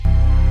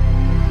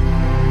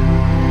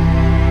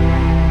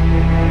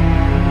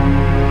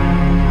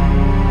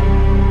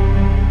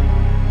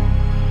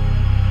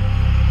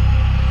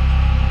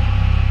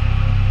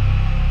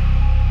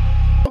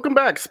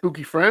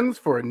spooky friends,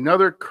 for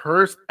another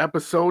cursed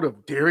episode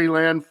of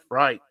Dairyland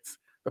Frights,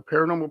 the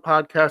paranormal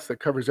podcast that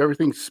covers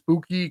everything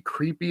spooky,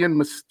 creepy, and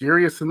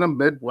mysterious in the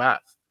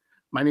Midwest.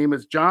 My name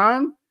is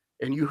John,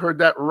 and you heard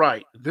that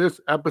right.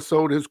 This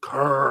episode is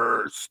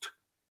cursed.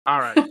 All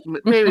right,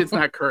 maybe it's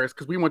not cursed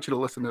because we want you to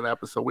listen to the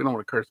episode. We don't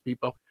want to curse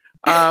people.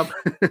 But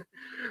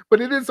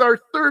it is our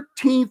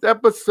 13th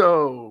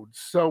episode,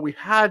 so we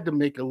had to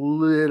make a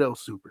little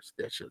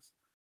superstitious.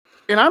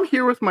 And I'm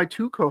here with my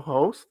two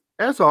co-hosts,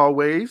 as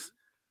always,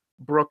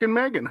 Brooke and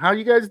Megan. How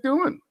you guys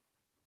doing?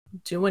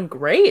 Doing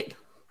great.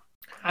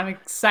 I'm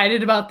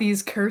excited about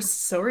these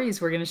cursed stories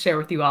we're going to share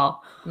with you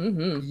all.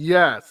 Mm-hmm.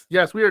 Yes,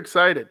 we are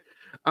excited.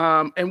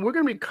 And we're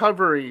going to be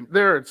covering,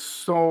 there are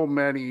so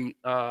many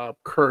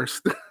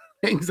cursed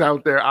things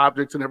out there,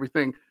 objects and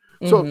everything.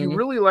 So if you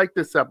really like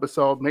this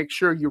episode, make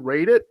sure you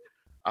rate it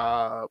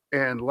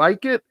and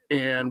like it,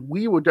 and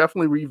we will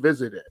definitely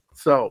revisit it.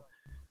 So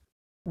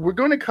we're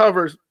going to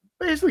cover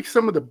basically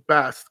some of the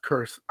best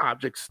cursed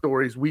object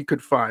stories we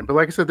could find. But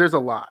like I said, there's a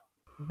lot.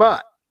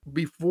 But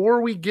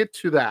before we get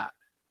to that,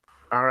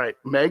 all right,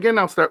 Megan,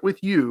 I'll start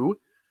with you.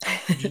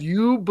 Do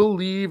you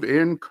believe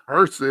in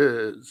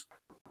curses?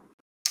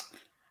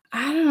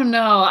 I don't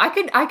know. I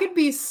could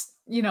be,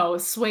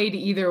 swayed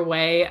either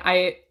way.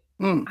 I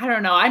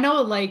don't know. I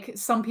know like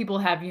some people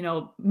have,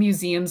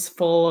 museums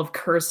full of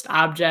cursed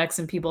objects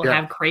and people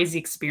have crazy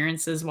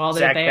experiences while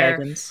they're there.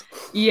 Baggins.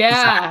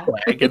 Yeah.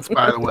 Baggins,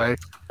 by the way.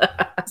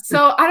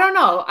 So I don't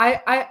know.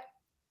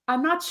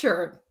 I'm not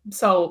sure.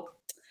 So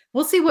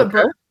we'll see what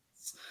Brooke.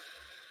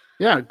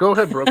 Yeah, go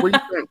ahead, Brooke. What do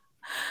you think?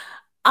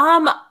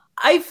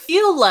 I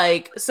feel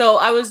like, so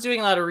I was doing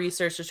a lot of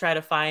research to try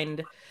to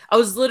find, I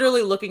was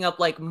literally looking up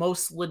like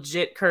most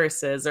legit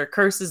curses or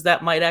curses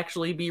that might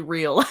actually be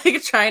real,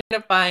 like trying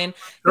to find,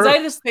 because I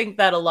just think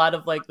that a lot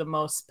of like the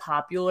most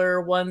popular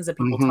ones that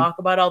people talk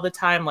about all the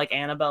time, like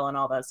Annabelle and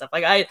all that stuff,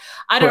 like I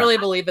don't really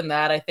believe in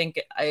that. I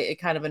think it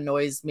kind of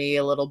annoys me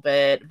a little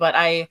bit, but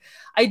I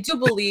do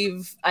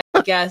believe, I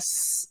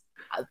guess,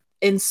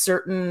 in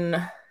certain,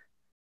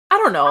 I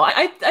don't know,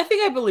 I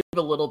think I believe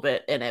a little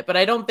bit in it, but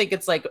I don't think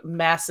it's like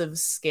massive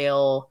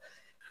scale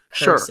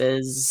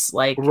curses,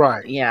 like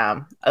exactly.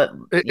 And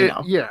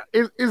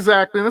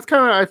that's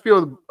kind of, I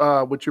feel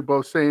what you're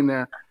both saying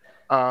there.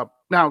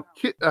 Now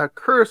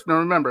curse, now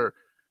remember,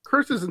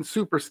 curses and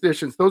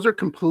superstitions, those are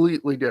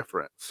completely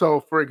different.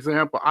 So for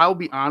example, I'll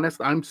be honest,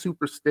 I'm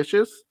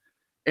superstitious,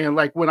 and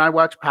like when I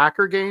watch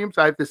Packer games,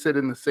 I have to sit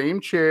in the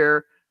same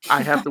chair,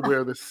 I have to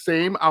wear the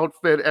same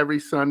outfit every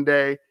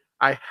Sunday,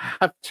 I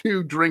have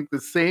to drink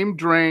the same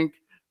drink,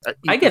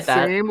 I get the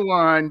that. same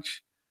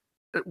lunch.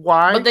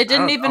 Why? But they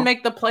didn't even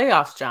make the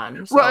playoffs,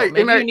 John. So right.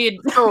 Maybe you need.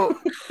 So,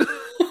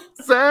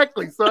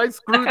 exactly. So I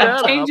screwed that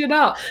up. Change it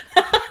up.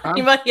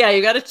 You got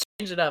to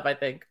change it up, I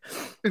think.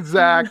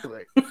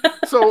 Exactly.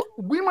 So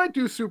we might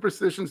do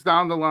superstitions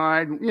down the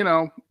line.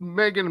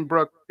 Megan and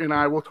Brooke and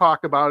I will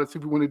talk about it, see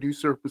if we want to do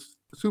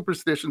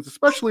superstitions,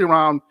 especially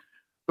around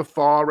the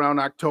fall, around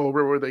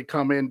October, where they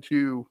come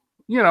into,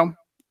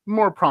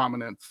 more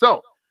prominence.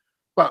 So,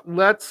 but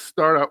let's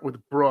start out with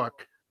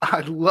Brooke.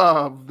 I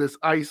love this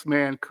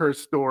Iceman curse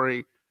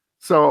story.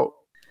 So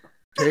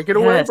take it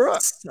away,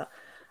 Brooke.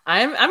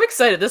 I'm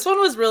excited. This one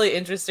was really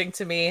interesting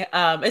to me.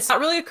 It's not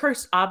really a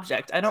cursed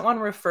object. I don't want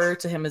to refer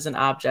to him as an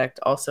object.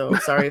 Also,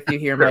 sorry if you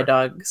hear my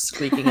dog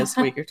squeaking his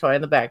squeaker toy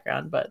in the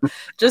background, but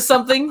just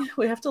something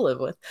we have to live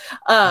with.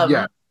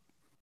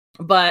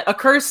 But a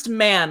cursed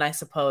man, I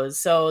suppose.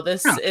 So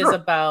this is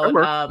about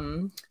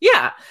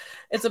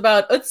it's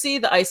about Ötzi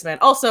the Iceman.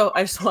 Also,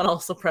 I just want to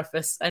also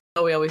preface, I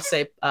know we always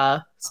say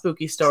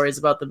spooky stories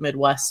about the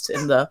Midwest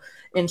in the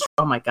intro.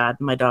 Oh my God,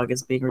 my dog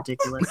is being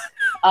ridiculous.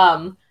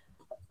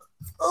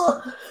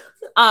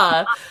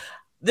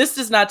 This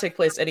does not take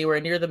place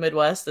anywhere near the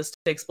Midwest. This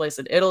takes place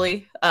in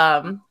Italy.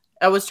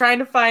 I was trying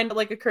to find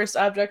like a cursed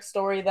object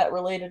story that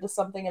related to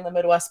something in the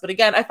Midwest, but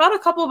again, I found a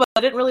couple, but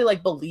I didn't really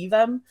like believe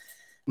them.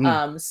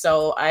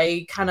 So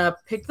I kind of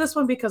picked this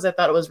one because I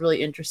thought it was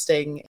really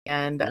interesting,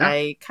 and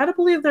I kind of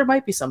believe there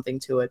might be something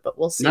to it, but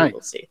we'll see. Nice.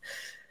 We'll see.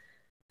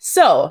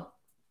 So,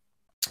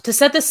 to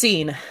set the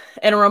scene,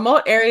 in a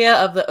remote area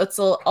of the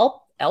Ötztal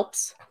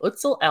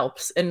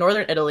Alps in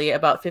northern Italy,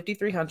 about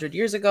 5,300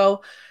 years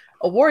ago,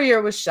 a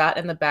warrior was shot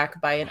in the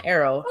back by an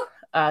arrow,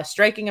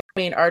 striking a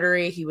main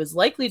artery. He was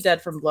likely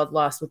dead from blood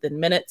loss within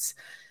minutes,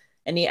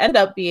 and he ended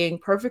up being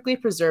perfectly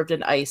preserved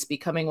in ice,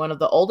 becoming one of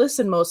the oldest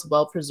and most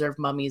well-preserved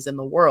mummies in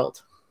the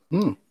world.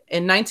 In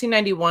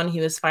 1991,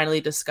 he was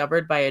finally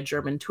discovered by a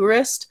German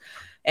tourist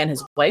and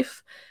his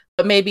wife,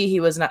 but maybe he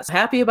was not so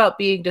happy about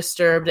being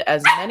disturbed,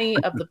 as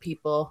many of the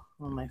people,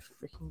 oh my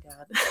freaking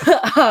God,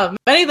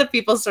 many of the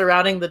people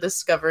surrounding the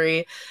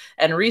discovery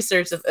and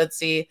research of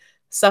Ötzi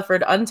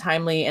suffered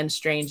untimely and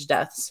strange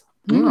deaths.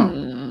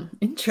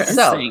 Interesting.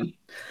 So,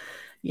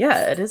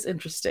 yeah, it is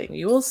interesting.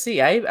 You will see.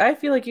 I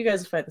feel like you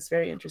guys find this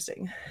very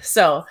interesting.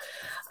 So,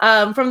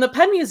 from the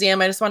Penn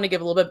Museum, I just want to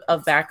give a little bit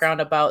of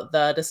background about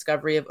the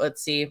discovery of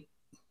Ötzi.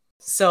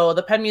 So,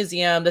 the Penn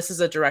Museum, this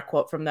is a direct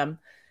quote from them.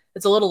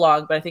 It's a little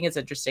long, but I think it's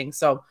interesting.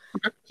 So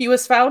he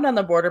was found on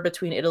the border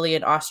between Italy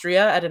and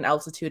Austria at an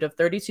altitude of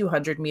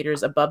 3,200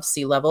 meters above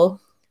sea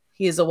level.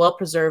 He is a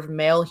well-preserved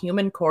male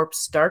human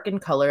corpse, dark in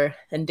color,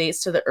 and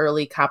dates to the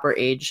early Copper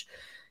Age,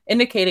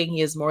 indicating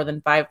he is more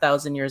than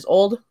 5,000 years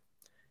old.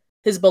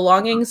 His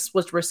belongings,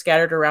 which were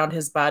scattered around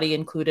his body,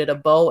 included a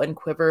bow and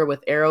quiver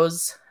with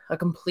arrows, a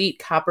complete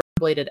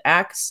copper-bladed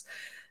axe,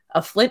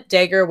 a flint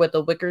dagger with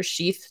a wicker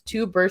sheath,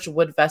 2 birch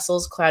wood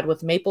vessels clad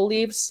with maple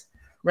leaves,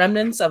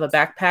 remnants of a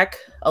backpack,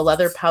 a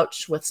leather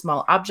pouch with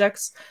small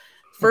objects,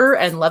 fur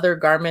and leather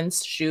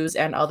garments, shoes,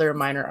 and other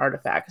minor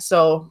artifacts.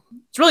 So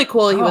it's really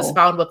cool. He was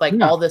found with like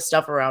all this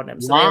stuff around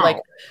him. So they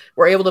like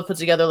were able to put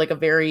together like a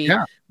very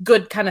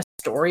good kind of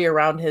story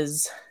around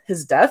his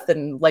death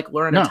and like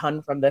learn a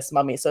ton from this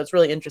mummy. So it's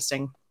really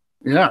interesting.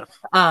 Yes.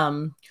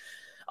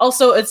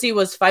 Also, Ötzi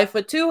was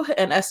 5'2"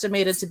 and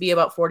estimated to be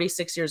about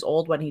 46 years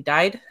old when he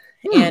died.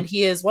 And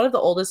he is one of the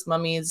oldest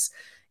mummies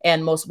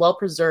and most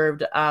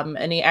well-preserved.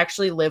 And he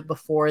actually lived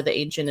before the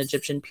ancient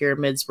Egyptian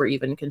pyramids were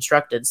even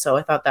constructed. So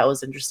I thought that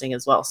was interesting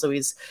as well. So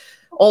he's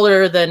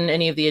older than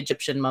any of the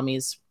Egyptian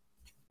mummies.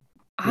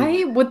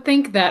 I would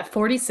think that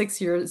 46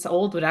 years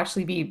old would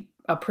actually be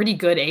a pretty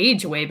good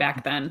age way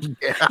back then.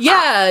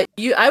 Yeah,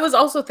 I was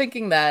also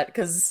thinking that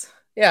because,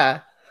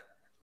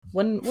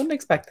 wouldn't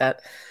expect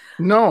that.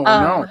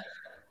 No.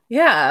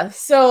 Yeah,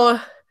 so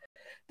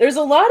there's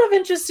a lot of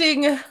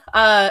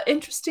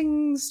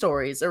interesting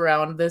stories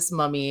around this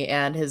mummy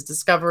and his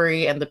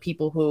discovery and the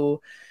people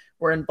who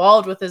were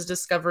involved with his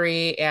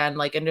discovery and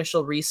like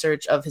initial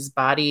research of his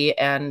body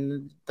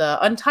and the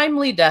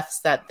untimely deaths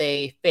that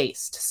they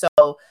faced.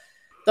 So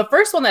the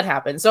first one that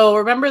happened, so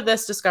remember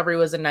this discovery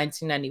was in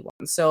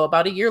 1991. So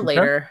about a year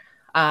later,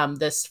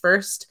 his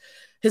first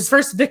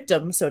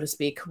victim, so to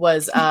speak,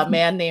 was a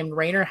man named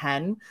Rainer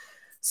Henn.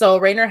 So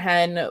Rainer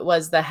Henn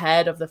was the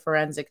head of the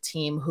forensic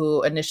team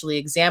who initially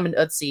examined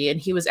Ötzi,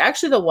 and he was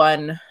actually the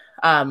one,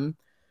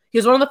 he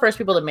was one of the first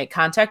people to make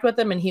contact with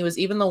him, and he was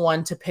even the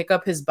one to pick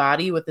up his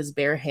body with his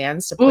bare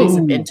hands to place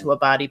him into a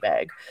body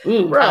bag.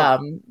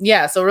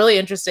 So really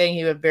interesting.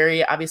 He had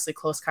very obviously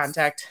close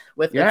contact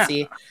with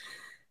Ötzi.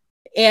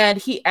 And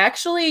he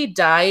actually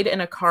died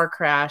in a car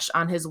crash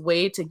on his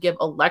way to give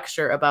a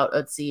lecture about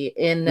Ötzi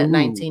in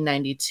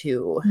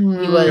 1992. He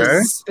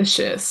was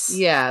vicious.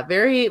 Yeah,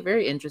 very,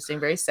 very interesting,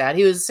 very sad.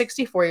 He was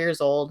 64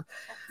 years old.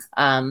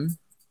 And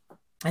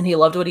he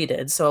loved what he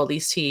did. So at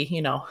least he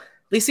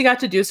got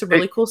to do some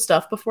really cool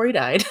stuff before he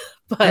died.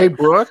 But hey,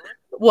 Brooke.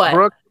 What?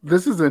 Brooke,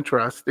 this is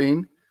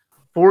interesting.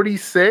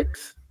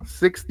 46,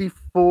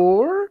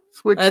 64.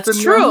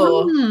 That's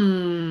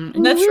true.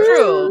 That's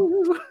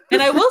true.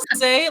 And I will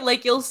say,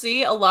 like, you'll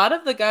see a lot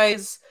of the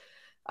guys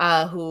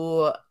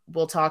who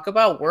we'll talk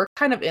about were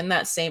kind of in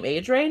that same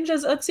age range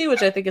as Ötzi,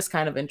 which I think is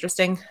kind of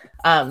interesting.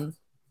 But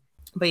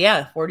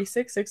yeah,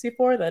 46,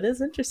 64, that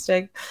is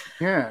interesting.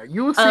 Yeah,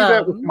 you will see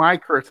that with my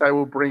curse I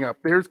will bring up.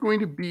 There's going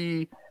to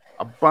be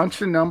a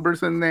bunch of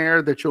numbers in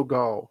there that you'll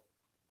go,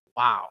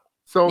 wow.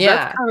 So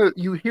that's kind of,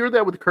 you hear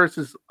that with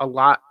curses a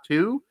lot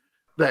too.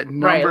 That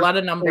numbers, a lot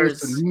of numbers,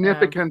 play a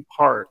significant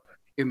part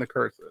in the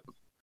curses.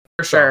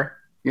 For sure.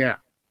 Yeah.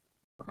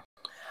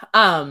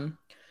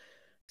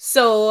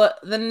 So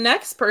the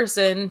next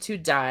person to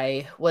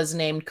die was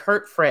named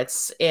Kurt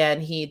Fritz,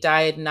 and he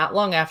died not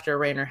long after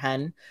Rainer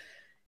Henn.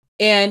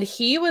 And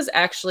he was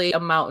actually a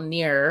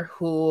mountaineer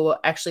who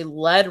actually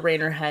led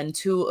Rainer Henn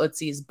to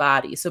Ötzi's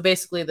body. So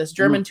basically this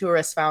German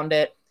tourist found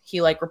it.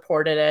 He like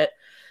reported it.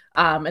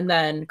 And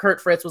then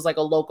Kurt Fritz was like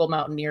a local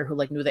mountaineer who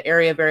like knew the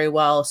area very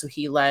well. So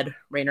he led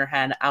Rainer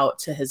Henn out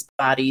to his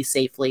body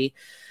safely.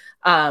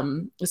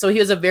 So he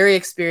was a very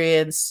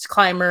experienced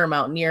climber,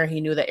 mountaineer. He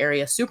knew the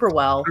area super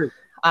well.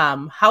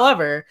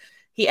 However,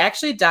 he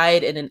actually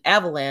died in an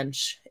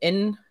avalanche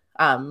in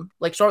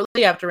like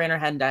shortly after Rainer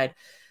Henn died.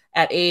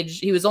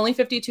 He was only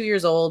 52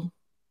 years old.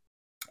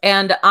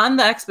 And on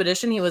the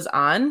expedition he was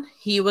on,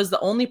 he was the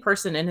only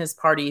person in his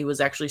party who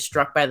was actually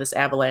struck by this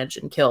avalanche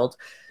and killed,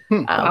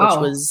 which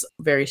was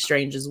very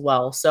strange as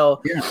well.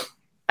 So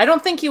I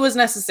don't think he was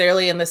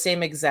necessarily in the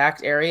same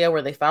exact area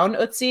where they found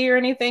Ötzi or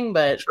anything,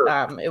 but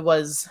it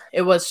was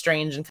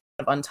strange and kind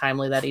of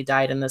untimely that he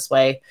died in this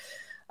way,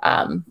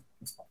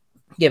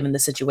 given the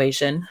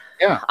situation.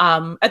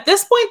 At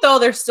this point, though,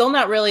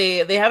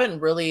 they haven't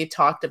really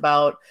talked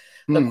about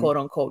the quote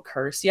unquote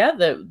curse yet.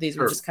 These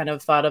were just kind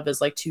of thought of as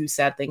like two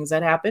sad things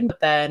that happened. But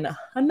then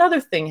another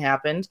thing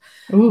happened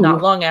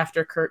not long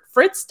after Kurt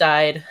Fritz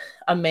died.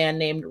 A man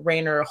named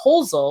Rainer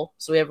Holzel.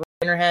 So we have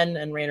Rainer Henn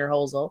and Rainer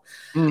Holzel.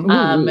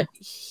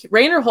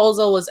 Rainer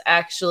Holzel was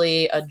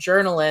actually a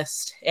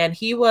journalist, and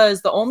he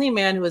was the only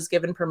man who was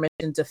given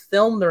permission to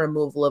film the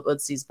removal of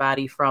Ötzi's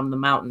body from the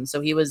mountain.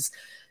 So he was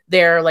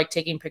there like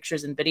taking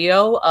pictures and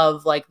video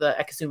of like the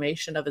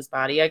exhumation of his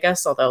body, I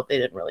guess, although they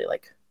didn't really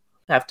like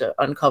have to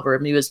uncover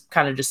him. He was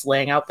kind of just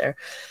laying out there.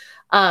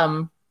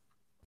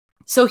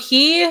 So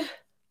he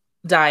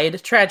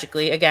died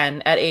tragically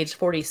again at age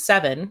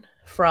 47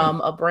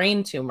 from a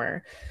brain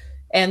tumor.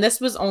 And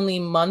this was only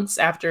months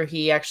after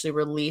he actually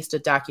released a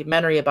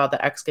documentary about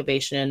the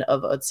excavation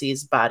of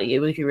Ötzi's body.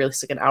 He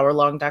released like an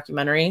hour-long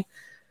documentary.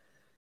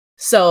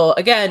 So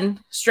again,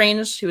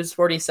 strange. He was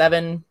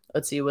 47.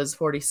 Ötzi was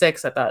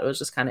 46. I thought it was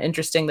just kind of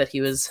interesting that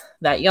he was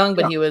that young,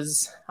 but he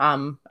was,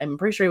 I'm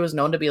pretty sure he was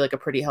known to be like a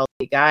pretty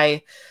healthy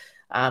guy.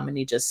 And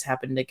he just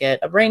happened to get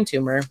a brain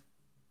tumor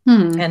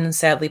and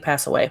sadly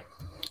pass away.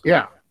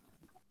 Yeah.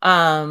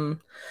 So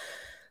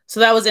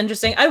that was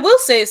interesting. I will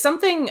say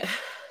something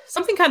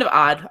kind of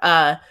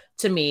odd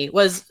to me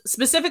was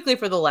specifically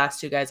for the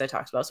last two guys I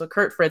talked about. So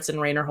Kurt Fritz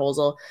and Rainer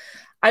Holzel.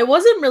 I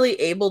wasn't really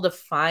able to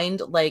find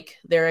like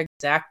their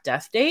exact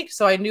death date.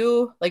 So I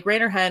knew like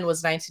Rainer Henn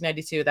was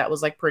 1992. That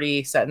was like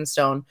pretty set in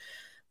stone.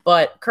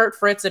 But Kurt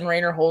Fritz and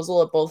Rainer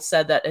Holzel have both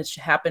said that it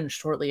happened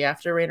shortly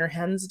after Rainer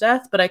Henn's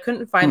death. But I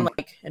couldn't find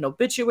like an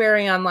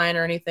obituary online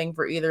or anything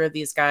for either of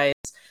these guys.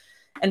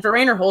 And for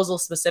Rainer Holzel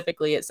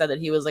specifically, it said that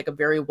he was like a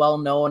very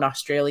well-known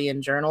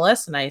Australian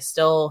journalist. And I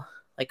still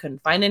like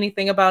couldn't find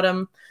anything about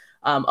him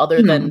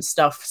other than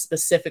stuff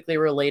specifically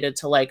related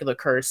to like the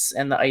curse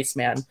and the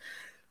Iceman.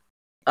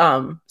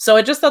 So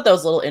I just thought that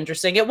was a little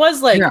interesting. It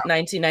was like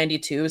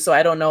 1992, so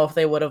I don't know if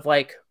they would have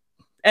like,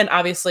 and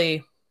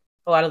obviously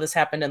a lot of this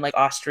happened in like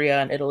Austria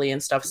and Italy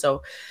and stuff,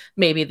 so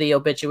maybe the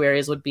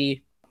obituaries would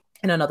be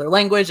in another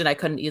language and I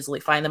couldn't easily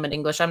find them in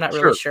English. I'm not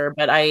really sure,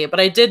 but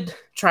I did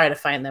try to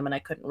find them and I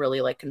couldn't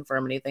really like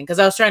confirm anything because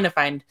I was trying to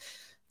find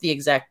the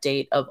exact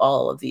date of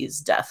all of these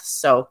deaths.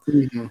 So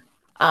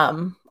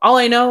all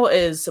I know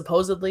is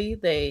supposedly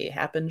they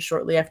happened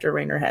shortly after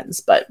Rainer Henn's,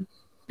 but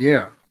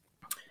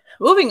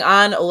moving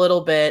on a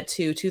little bit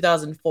to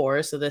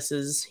 2004. So this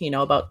is,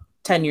 about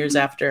 10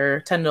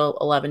 to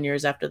 11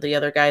 years after the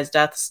other guys'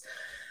 deaths.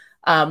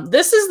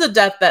 This is the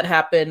death that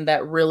happened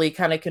that really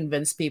kind of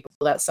convinced people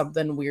that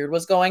something weird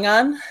was going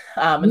on.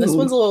 And this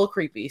one's a little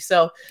creepy.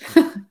 So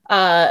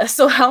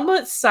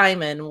Helmut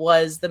Simon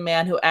was the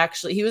man who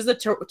he was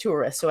the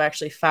tourist who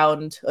actually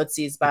found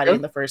Ötzi's body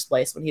in the first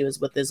place when he was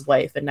with his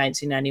wife in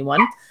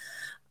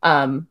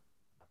 1991.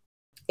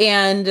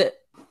 And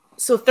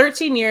so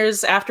 13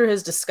 years after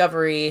his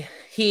discovery,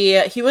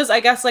 he was,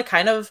 I guess, like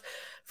kind of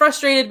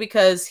frustrated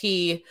because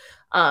he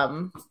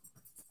thought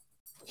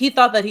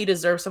that he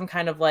deserved some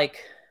kind of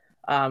like,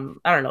 I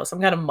don't know,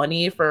 some kind of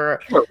money for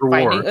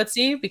finding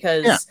Ötzi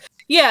because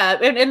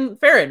and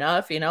fair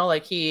enough,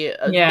 like they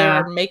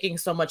were making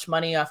so much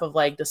money off of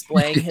like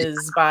displaying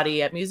his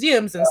body at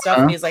museums and stuff.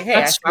 And he's like,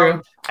 hey,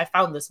 I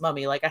found this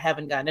mummy. Like I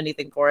haven't gotten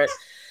anything for it.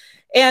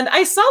 And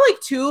I saw like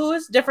two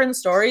different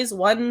stories.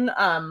 One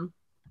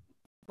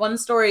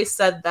story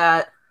said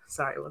that,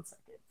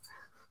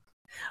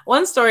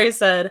 One story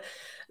said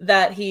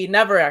that he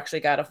never actually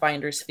got a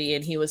finder's fee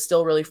and he was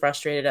still really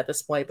frustrated at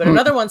this point. But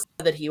another one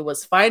said that he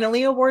was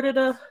finally awarded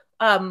a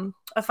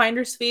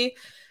finder's fee.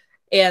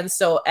 And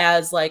so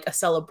as like a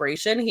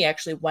celebration, he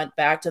actually went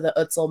back to the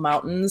Ötztal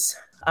Mountains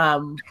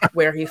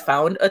where he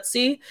found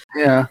Ötzi.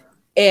 Yeah.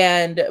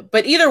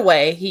 But either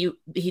way,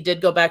 he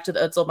did go back to the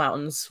Ötztal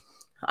Mountains.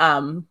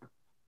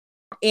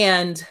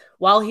 And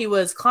while he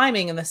was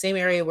climbing in the same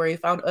area where he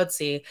found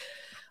Ötzi,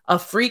 a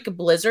freak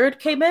blizzard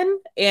came in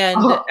and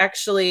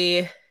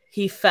actually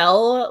he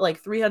fell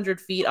like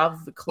 300 feet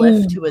off the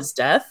cliff to his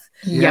death.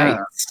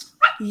 Yikes.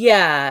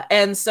 Yeah.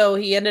 And so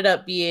he ended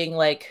up being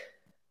like,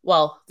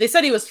 well, they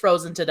said he was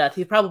frozen to death.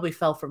 He probably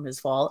fell from his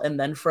fall and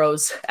then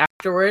froze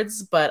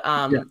afterwards. But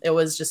it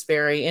was just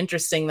very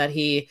interesting that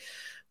he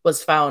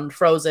was found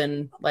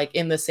frozen like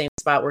in the same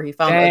spot where he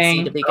found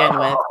Ötzi to begin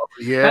with.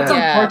 Yeah. That's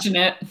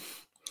unfortunate.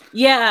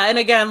 Yeah, and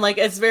again, like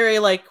it's very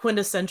like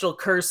quintessential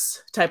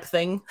curse type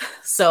thing.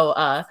 So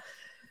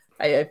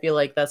I feel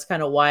like that's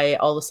kind of why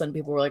all of a sudden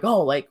people were like,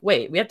 oh, like,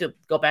 wait, we have to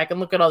go back and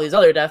look at all these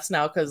other deaths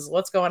now because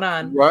what's going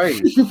on?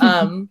 Right.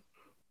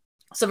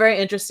 So very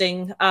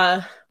interesting.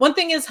 One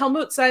thing is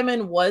Helmut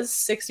Simon was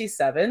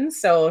 67.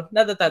 So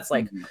not that that's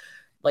like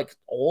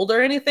old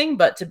or anything,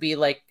 but to be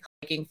like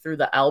hiking through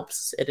the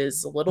Alps, it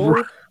is a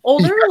little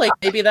older. Like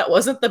maybe that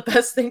wasn't the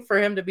best thing for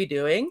him to be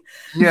doing.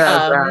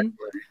 Yeah, exactly.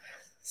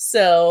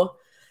 So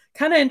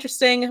kind of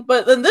interesting.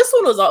 But then this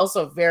one was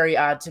also very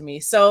odd to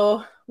me.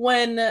 So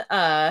when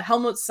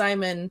Helmut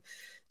Simon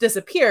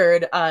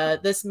disappeared,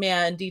 this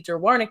man, Dieter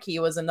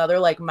Warnecke, was another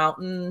like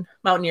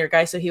mountaineer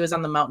guy. So he was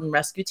on the mountain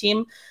rescue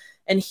team.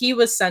 And he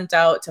was sent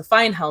out to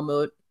find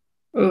Helmut,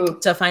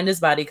 to find his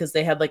body because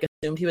they had like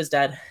assumed he was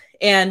dead.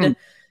 And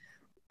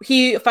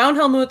he found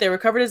Helmut, they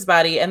recovered his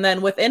body. And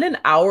then within an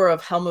hour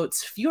of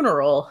Helmut's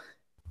funeral,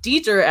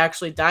 Dieter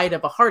actually died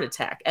of a heart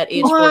attack at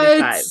age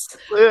 45.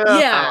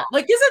 Yeah.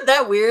 Like, isn't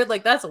that weird?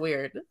 Like, that's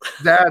weird.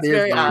 That is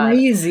very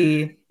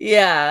crazy.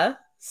 Yeah.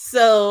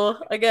 So,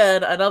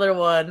 again, another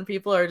one.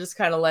 People are just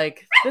kind of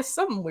like, there's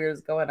something weird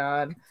is going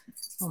on.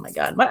 Oh, my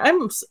God.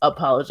 I'm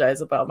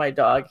apologize about my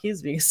dog.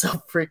 He's being so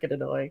freaking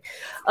annoying.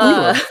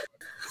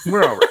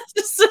 We're all right.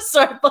 Just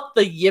sorry about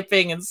the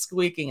yipping and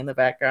squeaking in the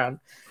background.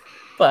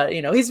 But,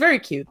 he's very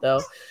cute, though.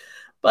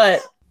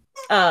 But,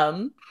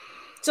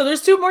 so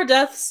there's two more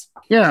deaths.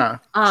 Yeah.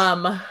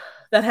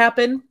 That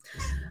happen.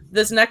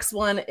 This next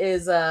one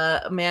is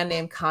a man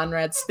named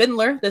Conrad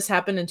Spindler. This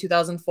happened in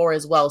 2004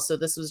 as well. So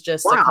this was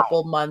just a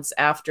couple months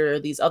after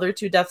these other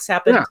two deaths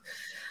happened.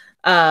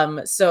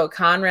 Yeah. So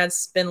Conrad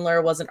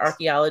Spindler was an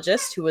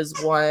archaeologist who was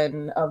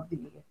one of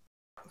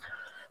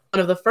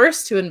the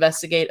first to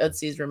investigate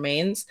Ötzi's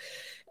remains.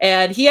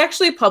 And he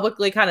actually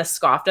publicly kind of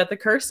scoffed at the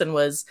curse and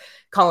was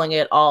calling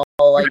it all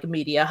like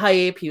media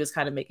hype. He was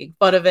kind of making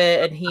fun of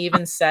it. And he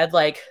even said,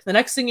 like, the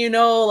next thing you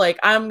know, like,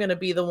 I'm going to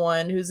be the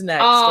one who's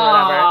next or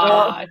whatever.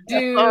 Oh,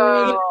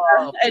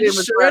 dude. And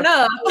sure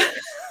enough,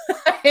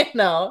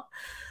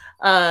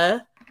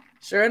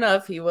 sure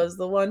enough, he was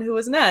the one who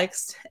was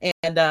next.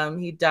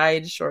 And he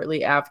died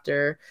shortly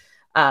after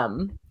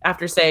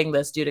saying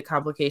this due to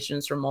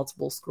complications from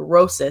multiple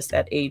sclerosis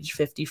at age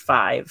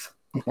 55.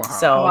 Wow.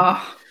 So,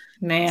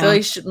 man. So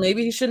he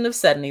shouldn't have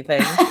said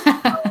anything.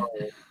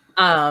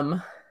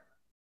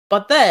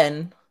 But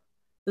then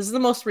this is the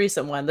most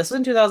recent one. This was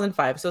in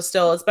 2005. So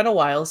still, it's been a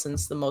while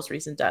since the most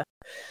recent death.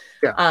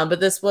 Yeah. But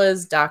this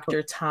was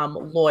Dr. Tom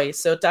Loy.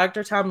 So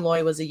Dr. Tom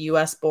Loy was a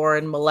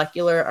U.S.-born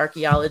molecular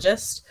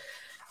archaeologist.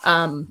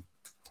 And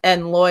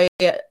Loy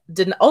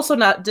did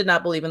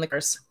not believe in the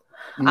curse.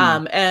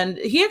 And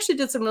he actually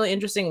did some really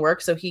interesting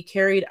work. So he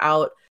carried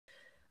out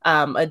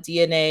a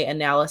DNA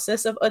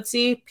analysis of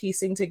Ötzi,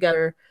 piecing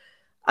together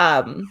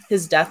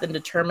his death and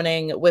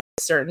determining with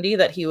certainty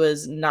that he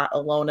was not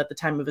alone at the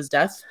time of his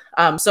death.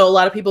 So a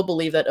lot of people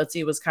believe that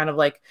Ötzi was kind of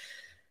like,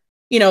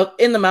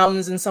 in the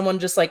mountains and someone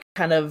just like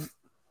kind of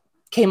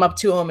came up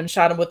to him and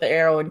shot him with the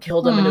arrow and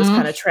killed him. And it was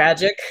kind of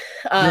tragic.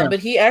 But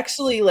he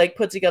actually like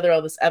put together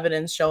all this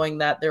evidence showing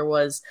that there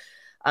was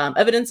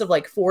evidence of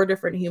like 4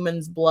 different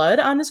humans' blood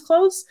on his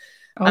clothes,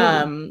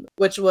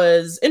 which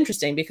was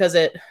interesting because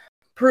it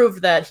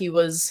proved that he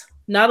was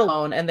not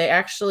alone. And they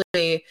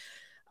actually,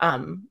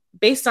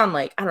 based on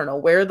like, I don't know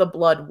where the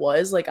blood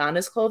was like on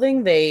his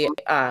clothing, they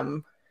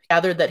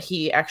gathered that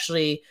he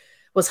actually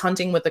was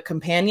hunting with a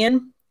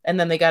companion. And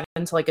then they got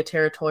into like a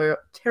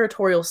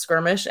territorial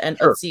skirmish, and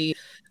Ötzi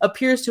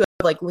appears to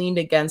have like leaned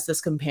against this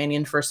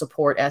companion for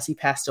support as he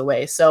passed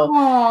away. So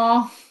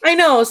I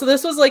know. So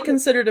this was like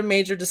considered a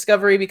major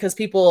discovery because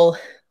people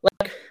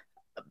like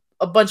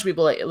a bunch of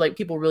people like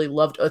people really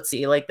loved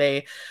Ötzi. Like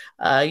they,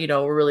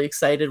 were really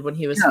excited when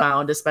he was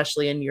found,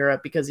 especially in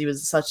Europe, because he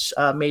was such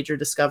a major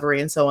discovery.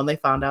 And so when they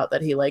found out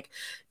that he like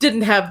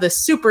didn't have this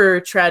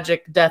super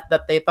tragic death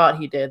that they thought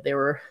he did, they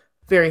were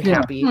very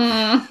happy.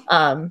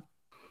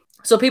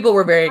 So people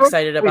were very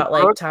excited about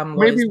like Tom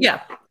Loy's.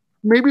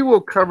 Maybe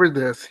we'll cover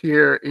this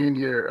here in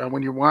your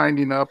when you're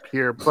winding up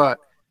here. But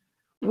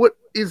what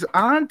is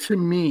on to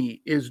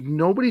me is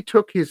nobody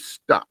took his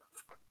stuff.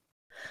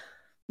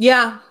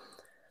 Yeah,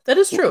 that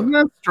is true. Isn't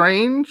that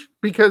strange?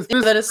 Because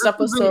that his stuff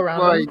was still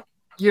around. Like,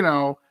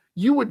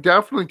 you would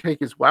definitely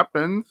take his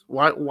weapons.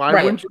 Why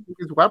wouldn't you take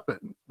his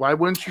weapon? Why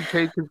wouldn't you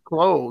take his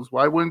clothes?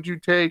 Why wouldn't you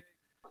take?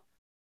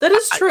 That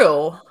is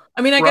true.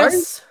 I mean, I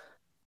guess.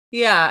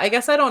 Yeah, I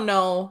guess I don't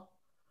know.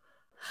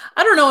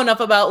 I don't know enough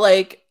about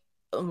like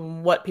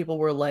what people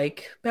were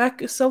like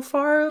back so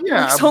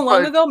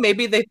long ago.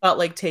 Maybe they thought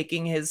like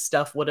taking his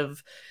stuff would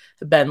have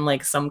been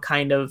like some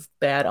kind of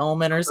bad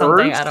omen or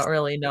something. I don't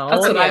really know.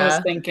 That's what I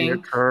was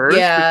thinking. Curse,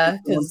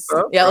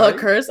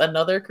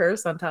 another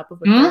curse on top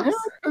of a curse. Yeah,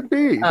 could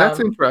be. That's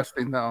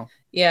interesting though.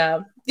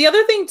 Yeah. The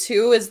other thing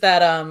too is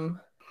that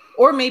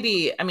or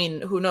maybe, I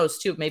mean, who knows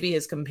too, maybe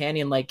his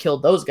companion like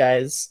killed those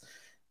guys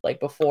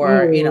like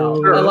before,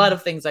 a lot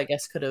of things I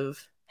guess could have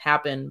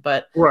happened.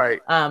 But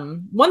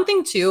one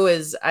thing too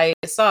is I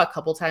saw a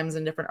couple times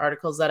in different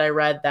articles that I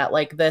read that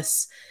like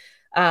this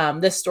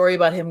story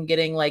about him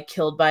getting like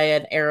killed by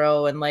an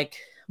arrow and like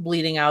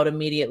bleeding out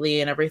immediately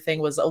and everything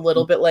was a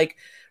little bit like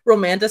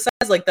romanticized.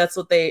 Like that's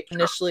what they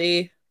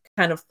initially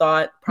kind of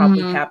thought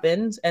probably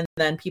happened, and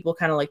then people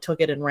kind of like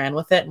took it and ran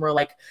with it and were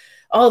like,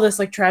 oh, this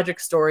like tragic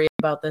story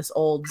about this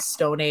old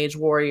Stone Age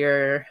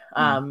warrior,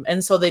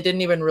 and so they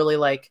didn't even really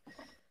like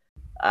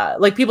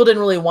people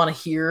didn't really want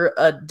to hear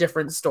a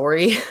different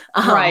story.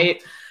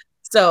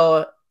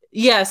 So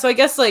I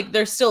guess like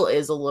there still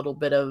is a little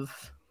bit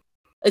of,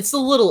 it's a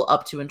little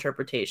up to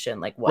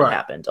interpretation, like what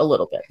happened a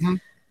little bit.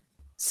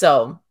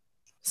 So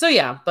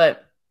yeah,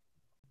 but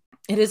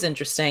it is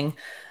interesting.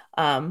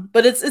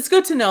 But it's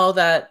good to know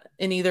that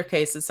in either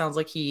case, it sounds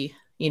like he,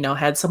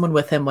 had someone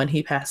with him when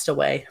he passed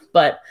away.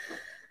 But,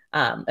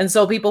 and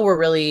so people were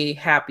really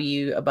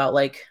happy about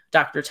like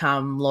Dr.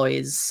 Tom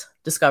Loy's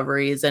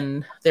discoveries,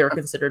 and they were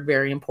considered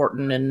very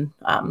important and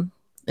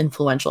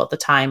influential at the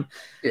time.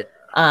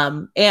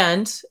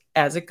 And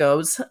as it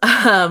goes,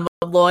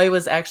 Loy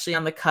was actually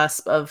on the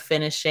cusp of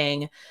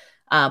finishing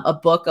a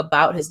book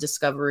about his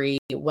discovery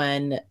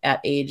when at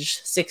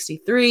age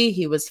 63,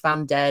 he was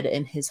found dead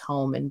in his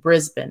home in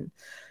Brisbane.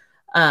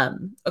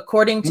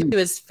 According to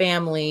his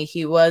family,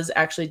 he was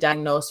actually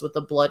diagnosed with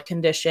a blood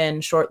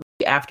condition shortly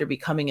after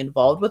becoming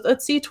involved with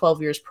Ötzi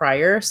 12 years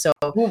prior. So,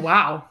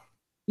 wow.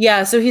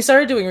 Yeah, so he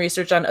started doing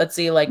research on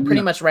Ötzi like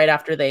pretty much right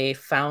after they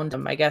found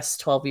him. I guess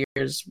 12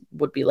 years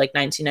would be like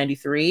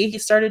 1993. He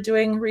started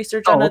doing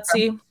research on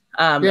Ötzi.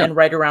 And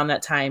right around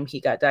that time, he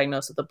got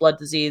diagnosed with a blood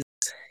disease,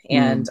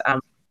 and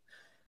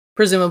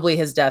presumably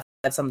his death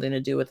had something to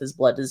do with his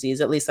blood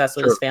disease. At least that's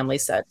what his family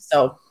said.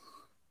 So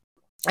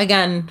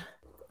again,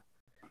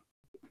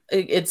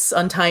 it's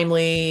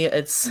untimely.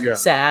 It's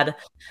sad.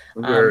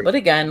 But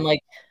again,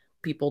 like,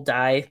 people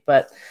die.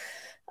 But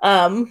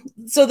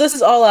so this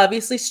is all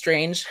obviously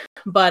strange,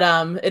 but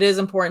it is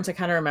important to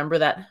kind of remember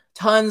that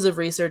tons of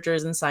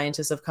researchers and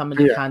scientists have come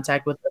into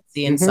contact with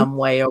Ötzi in some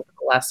way over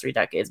the last 3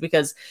 decades,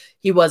 because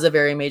he was a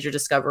very major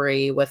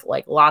discovery, with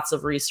like lots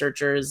of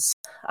researchers,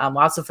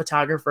 lots of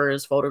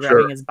photographers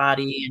photographing his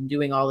body and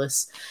doing all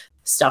this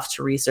stuff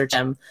to research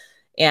him.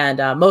 And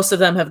most of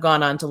them have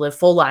gone on to live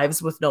full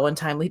lives with no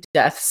untimely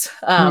deaths.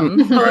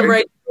 However,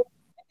 I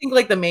think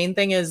like the main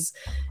thing is,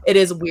 it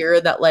is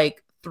weird that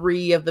like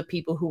 3 of the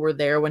people who were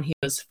there when he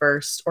was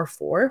first, or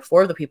 4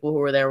 of the people who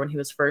were there when he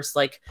was first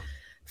like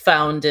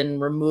found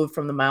and removed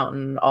from the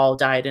mountain, all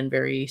died in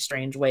very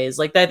strange ways.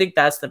 Like, I think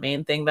that's the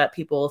main thing that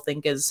people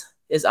think is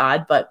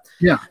odd. But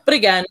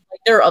again, like,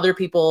 there are other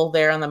people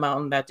there on the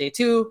mountain that day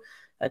too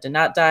that did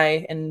not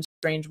die in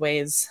strange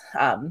ways.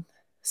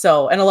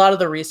 So, and a lot of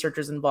the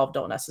researchers involved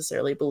don't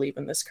necessarily believe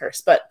in this curse,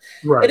 but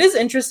it is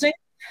interesting.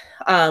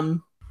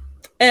 And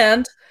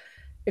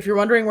if you're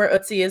wondering where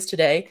Ötzi is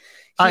today,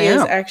 he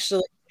is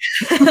actually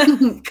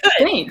good.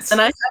 Thanks.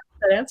 And I have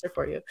that answer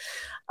for you.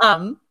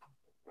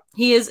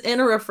 He is in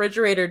a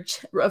refrigerated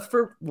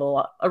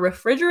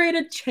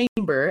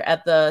chamber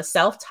at the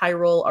South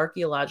Tyrol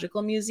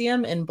Archaeological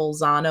Museum in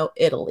Bolzano,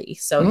 Italy.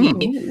 So he has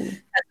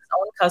his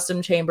own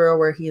custom chamber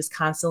where he is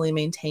constantly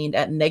maintained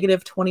at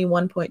negative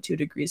 21.2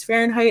 degrees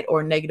Fahrenheit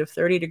or negative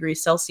 30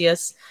 degrees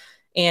Celsius.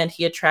 And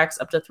he attracts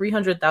up to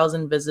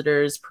 300,000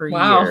 visitors per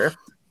year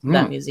to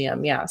that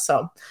museum. Yeah,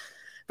 so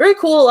very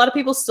cool. A lot of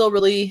people still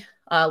really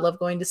love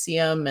going to see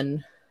him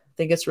and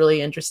think it's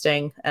really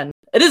interesting. And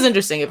it is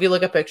interesting. If you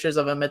look at pictures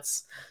of him,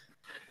 it's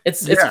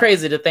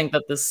crazy to think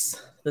that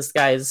this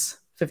guy's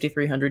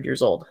 5,300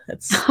 years old.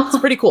 It's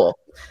pretty cool.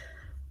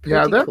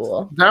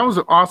 That was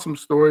an awesome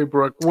story,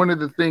 Brooke. One of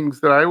the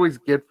things that I always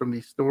get from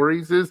these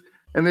stories is,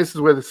 and this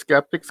is where the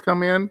skeptics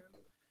come in.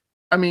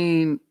 I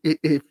mean,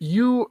 if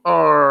you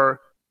are,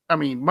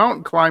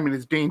 mountain climbing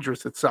is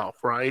dangerous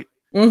itself, right?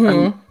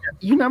 You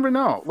never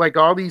know. Like,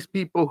 all these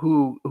people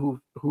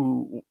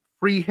who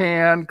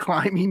freehand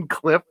climbing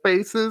cliff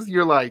faces,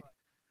 you're like,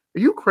 are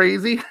you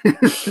crazy?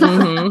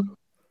 I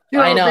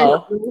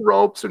know. No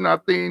ropes or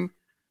nothing.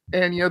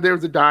 And there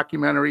was a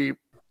documentary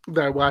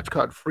that I watched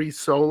called Free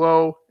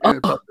Solo. And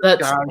it's about this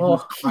guy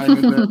who's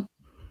climbing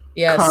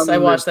yes, I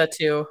watched that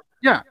too.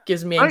 Yeah.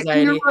 Gives me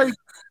anxiety. You're like,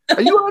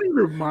 are you out of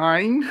your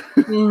mind?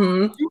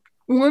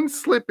 One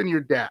slip and you're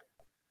dead.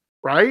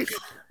 Right?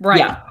 Right.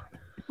 Yeah.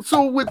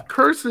 So with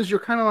curses, you're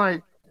kind of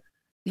like,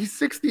 he's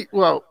 60.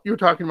 Well, you were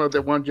talking about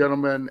that one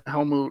gentleman,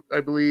 Helmut, I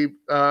believe.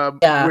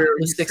 Where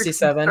he's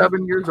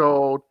 67 years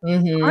old.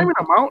 Climbing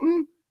a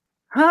mountain?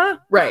 Huh?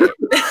 Right.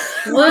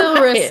 A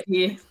little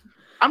risky.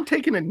 I'm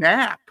taking a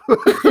nap.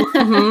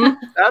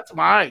 That's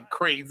my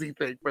crazy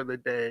thing for the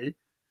day.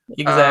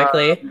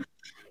 Exactly.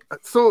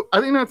 So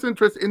I think that's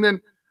interesting. And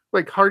then,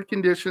 like, heart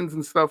conditions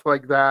and stuff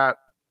like that,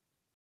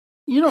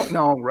 you don't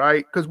know,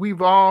 right? Because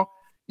we've all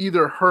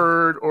either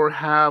heard or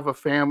have a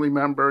family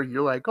member.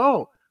 You're like,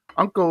 oh,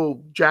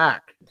 Uncle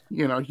Jack,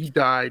 he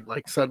died,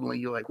 like, suddenly.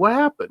 You're like, what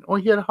happened? Oh,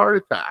 he had a heart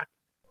attack.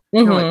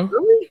 You're like,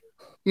 really?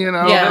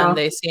 And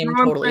they seem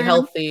totally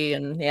healthy,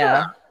 and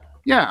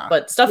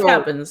but stuff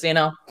happens.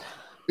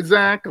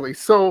 Exactly.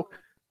 So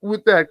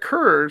with that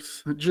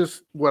curse,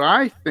 just what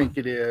I think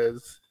it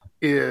is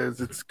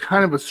it's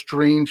kind of a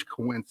strange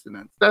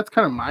coincidence. That's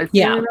kind of my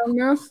feeling on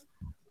this.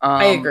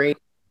 I agree.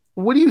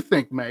 What do you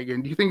think,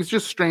 Megan? Do you think it's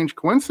just strange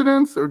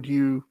coincidence, or do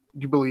you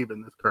believe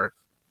in this curse?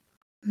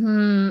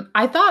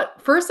 I thought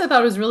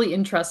it was really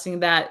interesting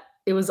that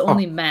it was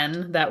only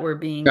men that were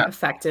being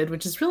affected,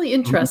 which is really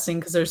interesting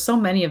because there's so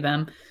many of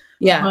them.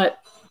 Yeah. But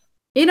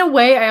in a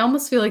way, I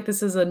almost feel like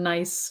this is a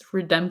nice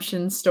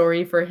redemption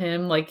story for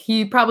him. Like,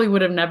 he probably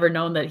would have never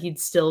known that he'd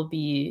still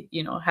be,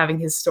 having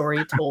his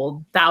story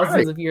told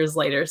thousands of years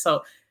later.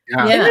 So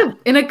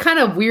in a kind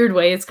of weird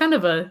way, it's kind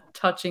of a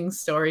touching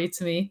story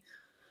to me.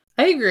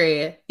 I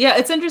agree. Yeah,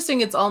 it's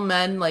interesting. It's all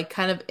men, like,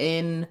 kind of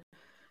in,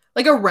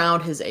 like,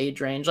 around his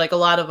age range. Like, a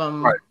lot of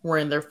them were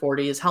in their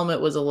 40s.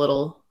 Helmut was a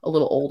little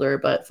older,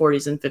 but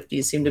 40s and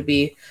 50s seem to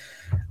be.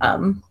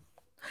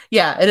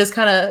 It is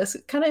kind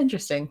of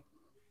interesting.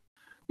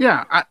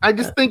 Yeah, I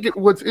just think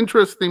what's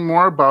interesting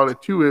more about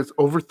it too is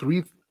over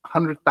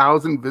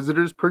 300,000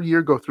 visitors per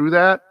year go through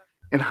that,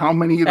 and how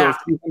many of those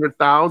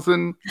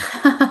 300,000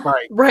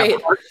 right?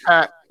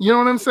 You know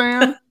what I'm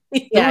saying?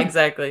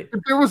 Exactly. If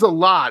there was a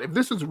lot, if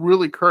this is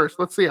really cursed,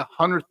 let's say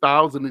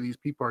 100,000 of these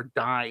people are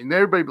dying, and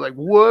everybody be like,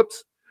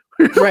 "Whoops!"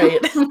 Right?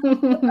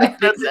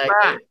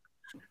 Exactly.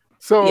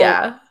 So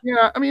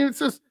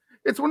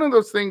it's one of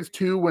those things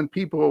too. When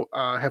people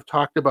have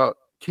talked about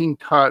King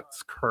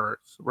Tut's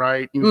curse,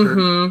 right?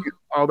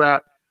 All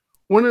that.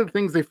 One of the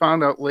things they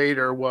found out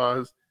later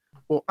was,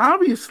 Well,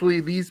 obviously,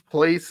 these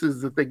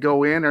places that they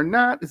go in are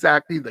not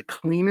exactly the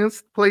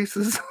cleanest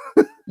places.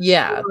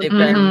 Yeah, they've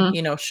been,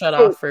 shut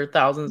So, off for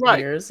thousands of right,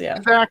 years. Yeah.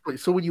 exactly.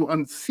 So when you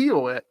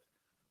unseal it,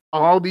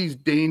 all these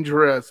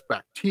dangerous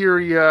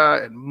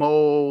bacteria and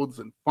molds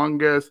and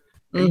fungus,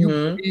 and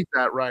you breathe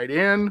that right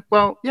in.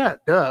 Well, yeah,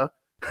 duh.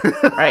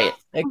 Right.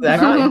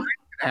 Exactly. Nothing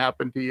can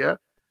happen to you.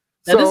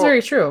 That is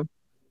very true.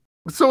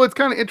 So it's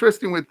kind of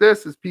interesting with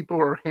this is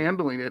people are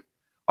handling it.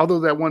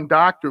 Although that one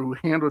doctor who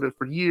handled it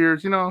for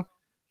years,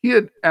 he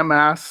had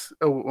MS.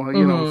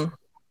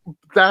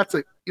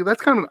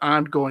 That's kind of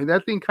ongoing.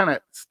 That thing kind of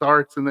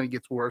starts and then it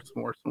gets worse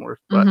and worse and worse.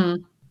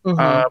 But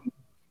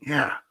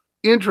yeah,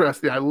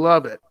 interesting. I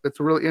love it. It's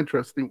a really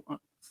interesting one.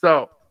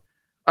 So,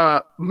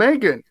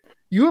 Megan,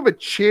 you have a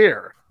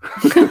chair.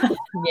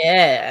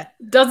 Yeah.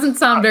 Doesn't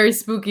sound very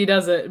spooky,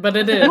 does it? But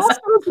it is. No,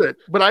 it doesn't.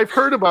 But I've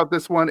heard about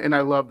this one and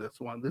I love this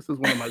one. This is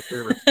one of my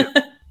favorites.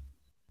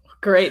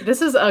 Great.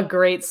 This is a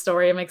great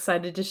story. I'm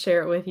excited to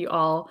share it with you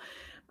all.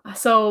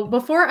 So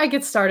before I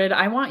get started,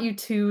 I want you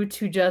to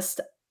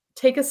just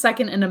take a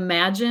second and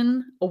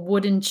imagine a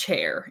wooden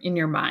chair in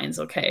your minds,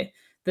 okay?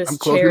 This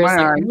chair is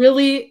like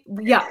really,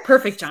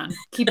 perfect, John.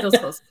 Keep those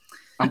closed.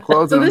 I'm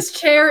closing. So this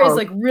chair is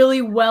like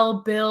really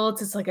well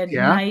built. It's like a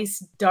nice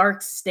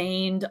dark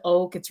stained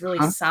oak. It's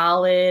really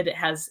solid. It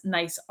has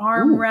nice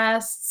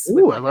armrests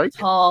with like a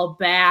tall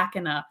back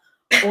and a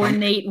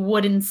ornate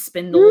wooden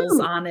spindles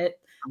on it.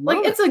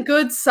 Like it's a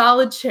good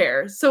solid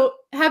chair. So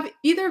have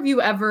either of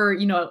you ever,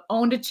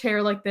 owned a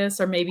chair like this,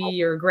 or maybe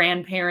your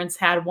grandparents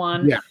had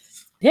one?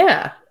 Yes.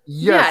 Yeah.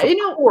 Yes.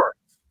 Yeah.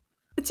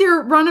 It's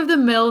your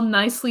run-of-the-mill,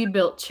 nicely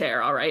built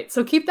chair, all right?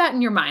 So keep that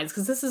in your minds,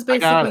 because this is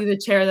basically the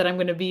chair that I'm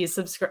going to be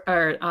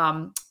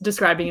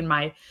describing in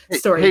my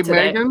story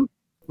today.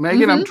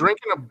 Megan, I'm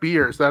drinking a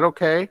beer. Is that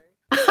okay?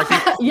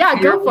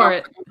 Yeah, go for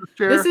it.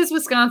 This is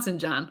Wisconsin,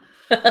 John.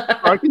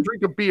 I can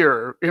drink a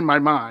beer in my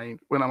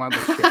mind when I'm on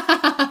this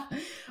chair.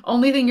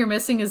 Only thing you're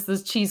missing is the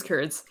cheese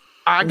curds.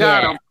 I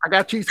got them. I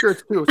got cheese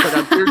curds too. So I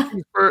got beer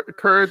cheese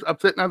curds. I'm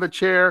sitting on the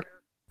chair.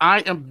 I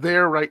am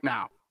there right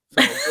now.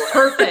 So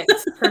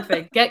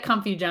Perfect. Get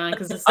comfy, John,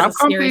 because this is a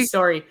scary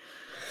story.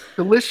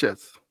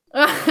 Delicious.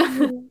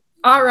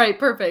 All right,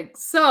 perfect.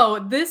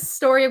 So this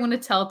story I'm going to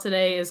tell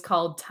today is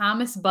called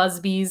Thomas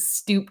Busby's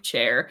Stoop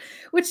Chair,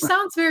 which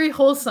sounds very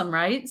wholesome,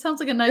 right? Sounds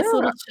like a nice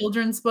little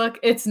children's book.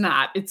 It's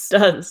not. It's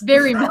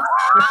very messy.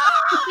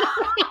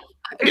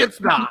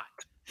 It's not.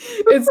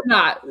 It's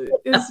not.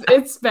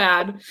 It's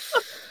bad.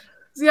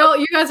 So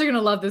you guys are going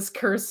to love this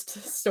cursed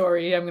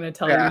story I'm going to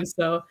tell you.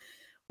 So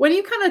when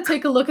you kind of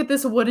take a look at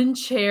this wooden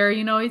chair,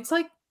 it's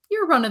like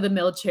your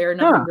run-of-the-mill chair.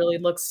 Nothing really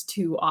looks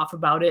too off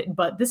about it.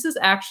 But this is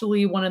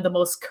actually one of the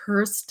most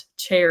cursed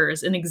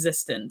chairs in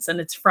existence. And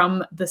it's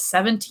from the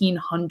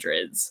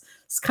 1700s.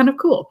 It's kind of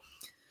cool.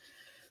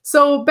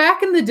 So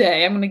back in the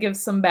day, I'm going to give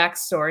some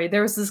backstory.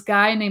 There was this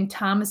guy named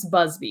Thomas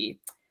Busby.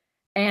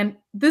 And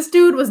this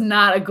dude was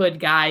not a good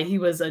guy. He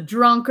was a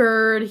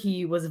drunkard.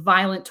 He was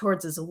violent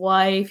towards his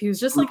wife. He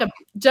was just like a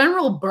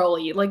general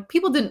bully. Like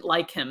people didn't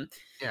like him.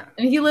 Yeah.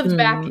 And he lived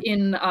back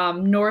in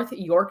North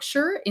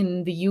Yorkshire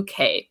in the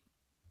UK.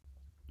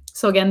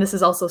 So again, this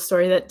is also a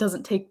story that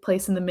doesn't take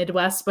place in the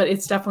Midwest, but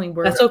it's definitely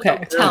worth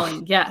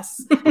telling.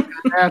 Yes.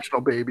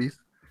 National babies.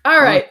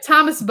 All right.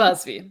 Thomas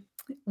Busby.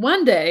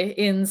 One day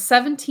in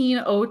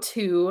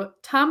 1702,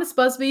 Thomas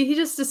Busby, he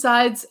just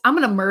decides, I'm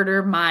going to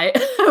murder my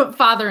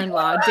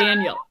father-in-law,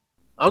 Daniel.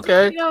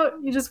 Okay.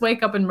 You just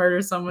wake up and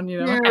murder someone,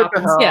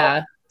 happens.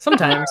 Yeah,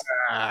 sometimes.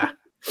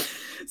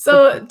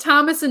 So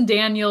Thomas and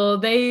Daniel,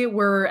 they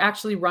were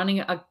actually running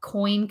a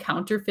coin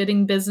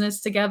counterfeiting business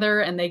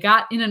together, and they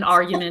got in an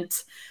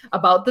argument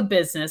about the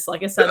business.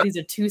 Like I said, these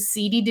are two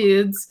seedy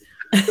dudes.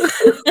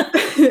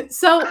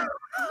 So,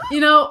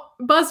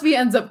 Busby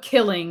ends up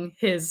killing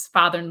his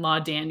father-in-law,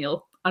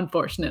 Daniel,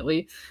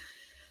 unfortunately.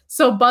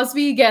 So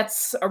Busby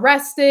gets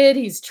arrested,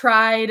 he's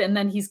tried, and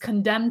then he's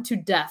condemned to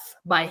death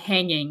by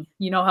hanging.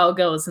 You know how it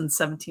goes in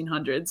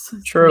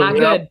 1700s. True. Not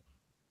good.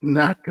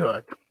 Not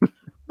good.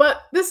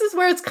 But this is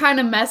where it's kind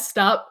of messed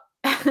up.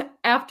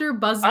 After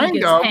Busby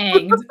gets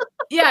hanged.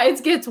 Yeah,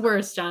 it gets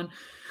worse, John.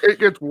 It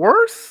gets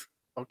worse?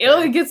 Okay.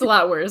 It gets a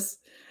lot worse.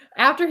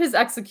 After his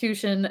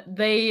execution,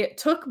 they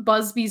took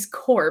Busby's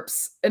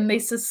corpse and they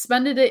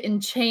suspended it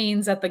in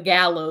chains at the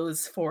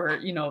gallows for,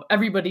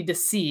 everybody to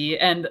see.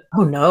 And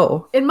oh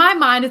no. In my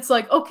mind, it's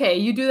like, okay,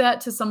 you do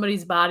that to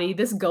somebody's body,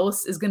 this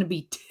ghost is going to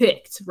be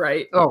ticked,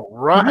 right? Oh,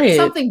 right.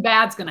 Something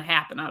bad's going to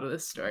happen out of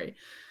this story.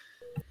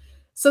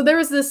 So there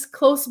was this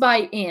close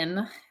by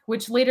inn,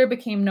 which later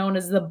became known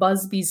as the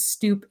Busby's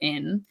Stoop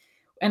Inn.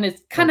 And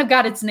it kind of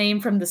got its name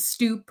from the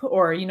stoop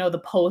or,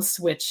 the post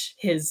which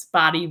his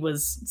body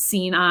was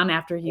seen on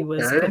after he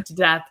was put to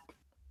death.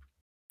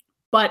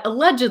 But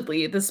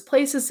allegedly, this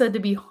place is said to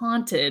be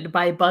haunted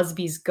by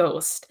Busby's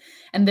ghost.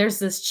 And there's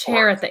this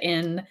chair at the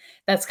inn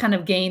that's kind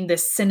of gained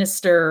this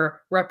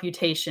sinister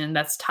reputation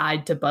that's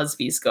tied to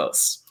Busby's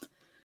ghost.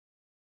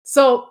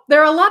 So there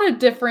are a lot of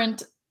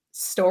different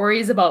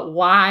stories about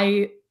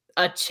why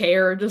a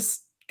chair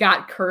just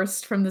got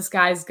cursed from this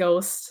guy's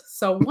ghost.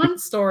 So one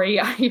story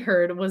I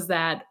heard was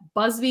that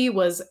Busby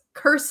was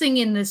cursing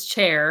in this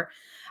chair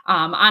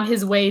on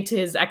his way to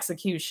his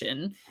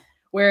execution.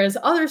 Whereas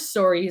other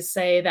stories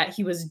say that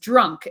he was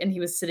drunk and he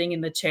was sitting in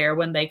the chair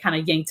when they kind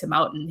of yanked him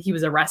out and he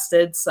was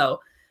arrested.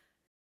 So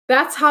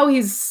that's how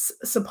he's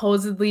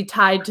supposedly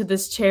tied to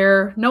this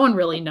chair. No one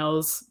really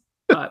knows,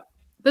 but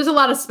there's a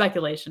lot of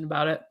speculation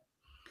about it.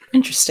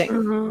 Interesting.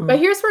 Mm-hmm. But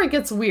here's where it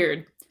gets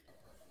weird.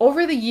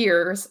 Over the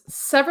years,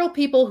 several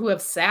people who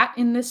have sat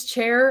in this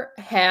chair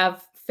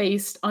have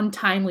faced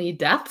untimely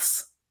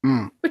deaths,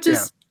 which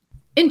is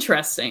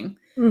interesting.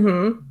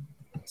 Mm-hmm.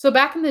 So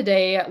back in the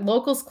day,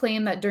 locals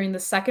claim that during the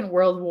Second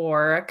World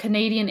War,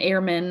 Canadian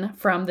airmen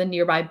from the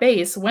nearby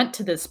base went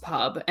to this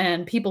pub,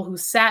 and people who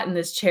sat in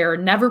this chair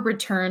never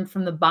returned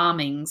from the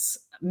bombings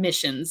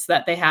missions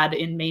that they had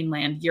in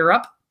mainland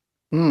Europe.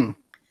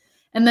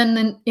 And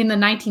then in the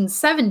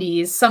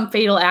 1970s, some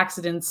fatal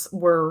accidents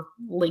were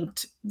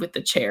linked with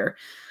the chair.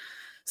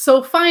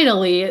 So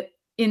finally,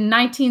 in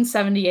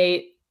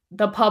 1978,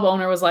 the pub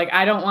owner was like,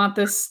 I don't want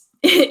this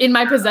in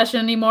my possession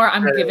anymore.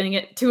 I'm giving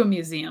it to a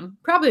museum.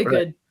 Probably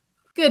a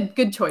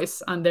good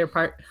choice on their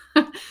part.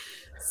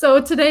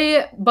 So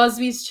today,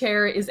 Busby's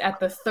chair is at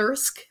the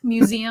Thirsk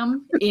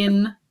Museum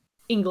in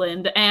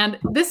England. And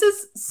this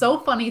is so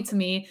funny to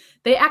me.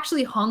 They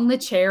actually hung the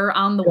chair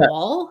on the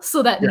wall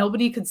so that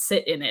nobody could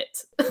sit in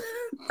it.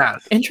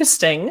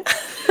 Interesting.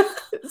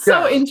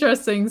 So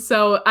interesting.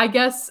 So I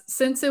guess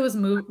since it was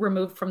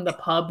removed from the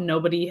pub,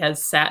 nobody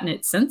has sat in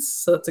it since.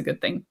 So that's a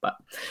good thing. But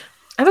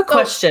I have a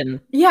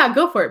question. Yeah,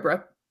 go for it,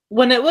 Brooke.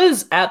 When it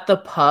was at the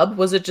pub,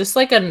 was it just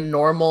like a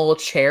normal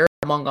chair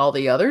among all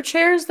the other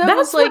chairs?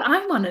 That's what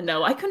I want to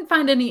know. I couldn't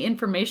find any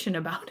information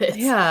about it.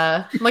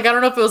 Yeah. Like, I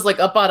don't know if it was like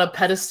up on a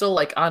pedestal,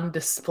 like on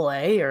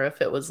display, or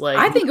if it was like...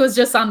 I think it was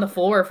just on the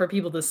floor for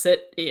people to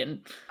sit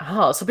in.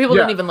 Oh, so people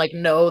didn't even like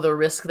know the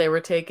risk they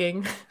were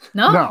taking?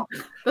 No.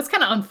 That's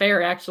kind of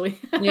unfair, actually.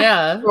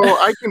 Yeah. So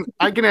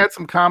I can add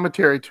some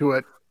commentary to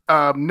it.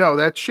 No,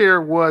 that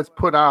chair was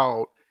put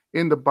out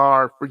in the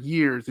bar for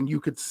years and you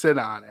could sit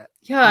on it.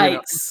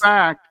 Yikes. In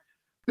fact,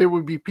 there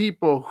would be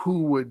people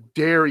who would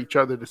dare each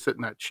other to sit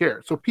in that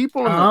chair. So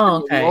people in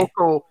the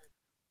local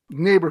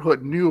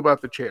neighborhood knew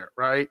about the chair,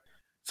 right?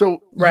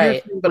 So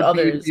but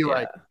others be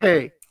like,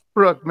 hey,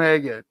 Brooke,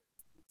 Megan,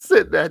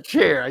 sit in that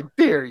chair. I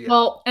dare you.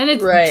 Well, and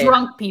it's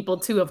drunk people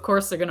too. Of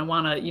course, they're going to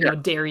want to,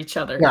 dare each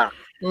other. Yeah.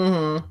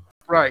 Mm-hmm.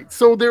 Right.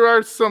 So there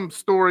are some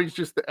stories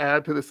just to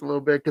add to this a little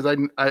bit because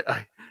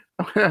I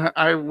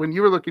when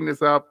you were looking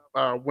this up,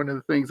 one of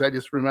the things I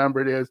just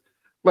remembered is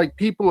like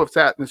people who have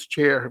sat in this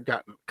chair have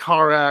gotten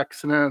car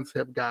accidents,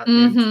 have gotten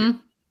into,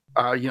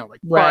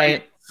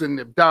 fights and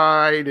have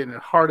died and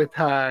heart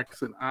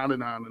attacks and on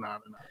and on and on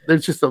and on.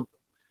 There's just a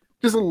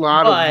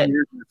lot of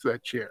weirdness to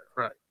that chair,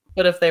 right?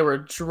 But if they were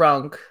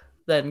drunk,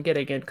 then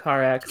getting in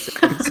car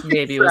accidents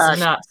maybe was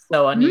not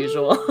so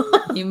unusual.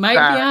 You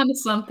might be onto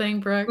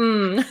something, Brooke.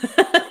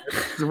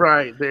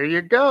 Right. There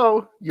you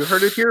go. You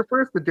heard it here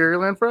first, the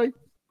Dairyland Fright.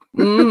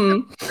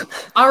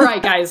 All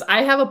right, guys.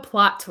 I have a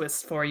plot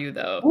twist for you,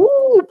 though.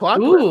 Ooh, plot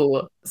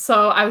twist.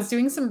 So I was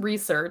doing some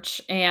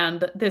research,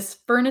 and this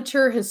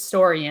furniture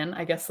historian,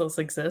 I guess those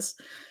exist,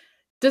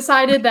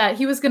 decided that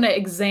he was going to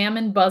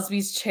examine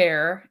Busby's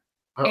chair.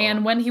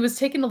 And when he was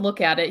taking a look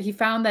at it, he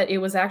found that it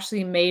was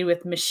actually made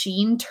with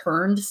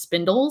machine-turned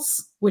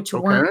spindles, which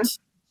weren't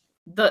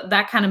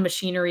that kind of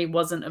machinery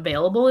wasn't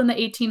available in the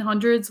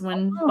 1800s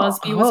when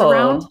Busby was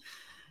around.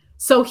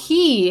 So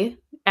he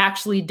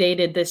actually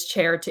dated this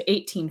chair to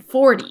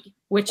 1840,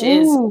 which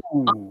is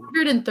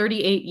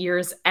 138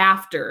 years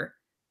after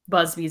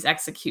Busby's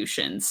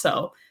execution.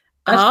 So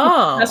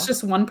that's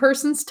just one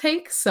person's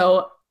take.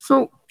 So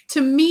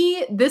to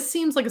me, this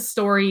seems like a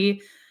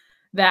story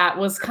that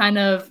was kind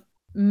of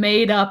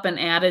made up and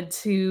added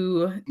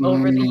to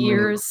over the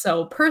years.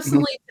 So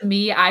personally, to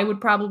me, I would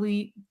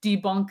probably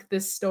debunk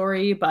this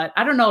story, but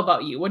I don't know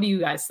about you. What do you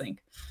guys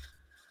think?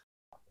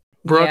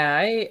 Brooke?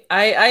 Yeah,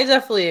 I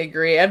definitely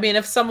agree. I mean,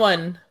 if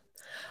someone,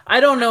 I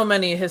don't know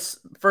many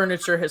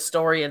furniture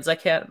historians. I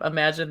can't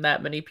imagine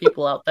that many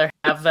people out there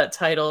have that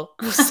title.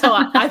 So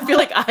I feel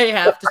like I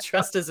have to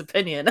trust his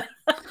opinion.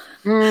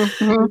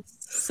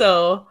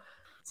 So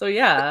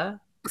yeah.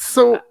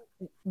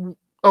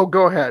 Oh,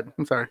 go ahead.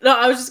 I'm sorry. No,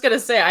 I was just gonna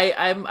say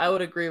I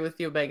would agree with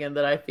you, Megan,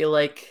 that I feel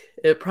like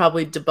it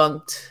probably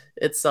debunked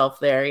itself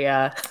there.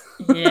 Yeah.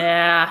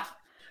 Yeah.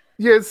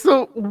 Yeah.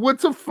 So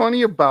what's so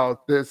funny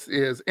about this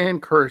is,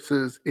 and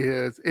curses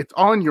is, it's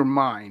on your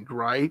mind,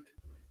 right?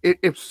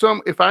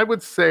 If I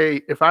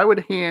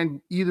would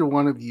hand either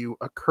one of you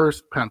a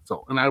cursed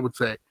pencil, and I would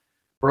say,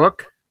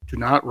 Brooke, do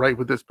not write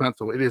with this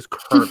pencil. It is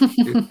cursed.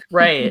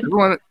 Right.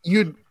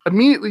 You'd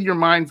immediately, your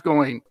mind's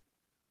going,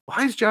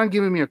 why is John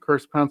giving me a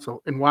cursed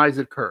pencil, and why is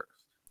it cursed?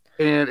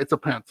 And it's a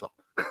pencil,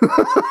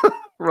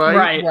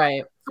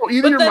 right. So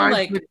either your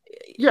mind,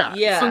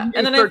 So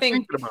and then I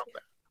think about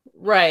that.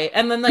 Right,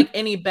 and then like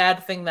any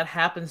bad thing that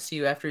happens to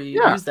you after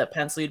you use that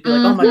pencil, you'd be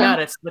like, oh my god,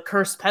 it's the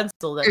cursed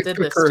pencil that did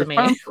this to me.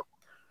 Pencil.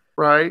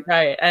 Right.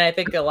 And I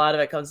think a lot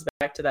of it comes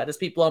back to that. Is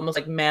people almost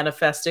like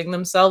manifesting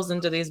themselves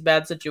into these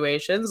bad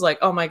situations? Like,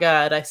 oh my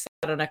God, I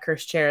sat in a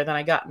cursed chair, then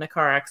I got in a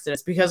car accident.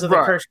 It's because of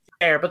the cursed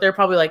chair. But they're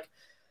probably like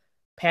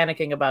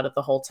panicking about it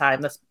the whole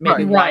time. That's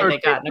maybe why they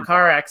got in a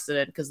car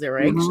accident, because they were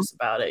anxious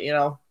about it, you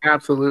know?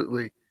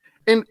 Absolutely.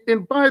 And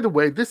by the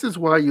way, this is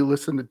why you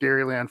listen to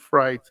Dairyland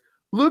Frights.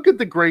 Look at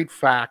the great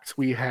facts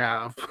we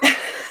have.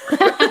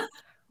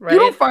 Right? You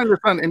don't find this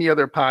on any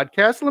other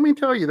podcast. Let me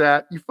tell you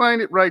that. You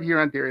find it right here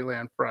on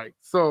Dairyland Frights.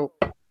 So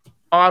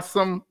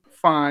awesome.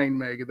 Fine,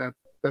 Megan.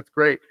 That's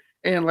great.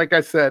 And like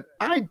I said,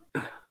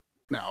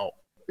 no,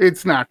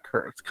 it's not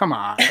cursed. Come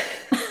on.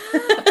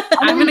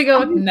 I'm going to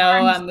go with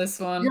no on this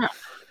one. Yeah.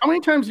 How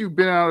many times you've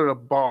been out at a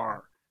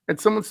bar and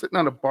someone's sitting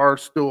on a bar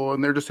stool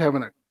and they're just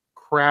having a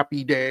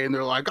crappy day and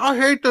they're like, I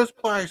hate this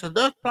place and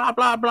this blah,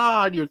 blah,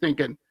 blah. And you're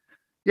thinking,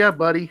 yeah,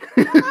 buddy,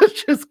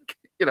 just,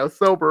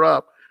 sober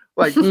up.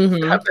 Like,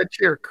 have that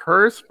chair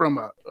cursed from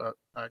a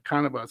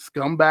kind of a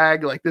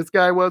scumbag like this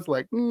guy was,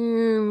 like,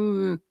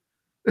 right?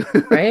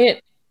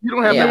 You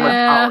don't have that much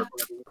power.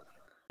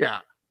 Yeah.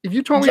 If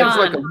you told me it was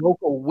like a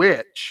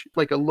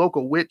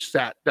local witch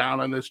sat down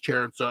on this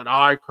chair and said,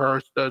 I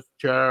cursed this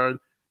chair,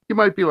 you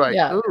might be like,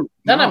 ooh,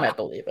 then I might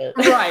believe it.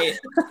 Right.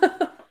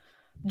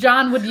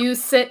 John, would you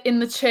sit in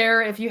the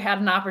chair if you had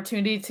an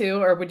opportunity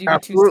to, or would you be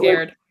too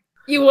scared?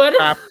 You would?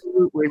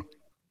 Absolutely.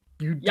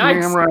 You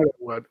damn right I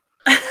would.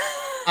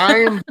 I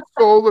am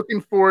so looking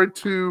forward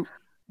to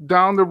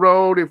down the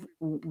road,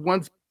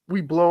 once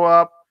we blow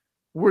up,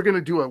 we're going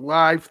to do a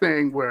live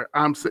thing where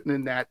I'm sitting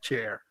in that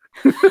chair.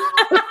 He's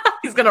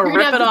going to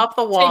rip it off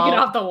the wall. Take it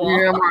off the wall.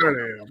 Yeah, I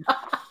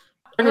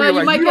am.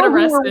 You might get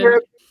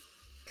arrested.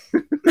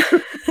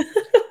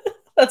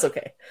 That's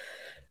okay.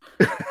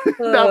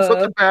 Now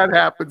something bad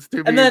happens to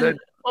me. And then,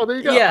 there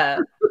you go. Yeah.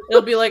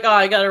 It'll be like,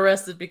 I got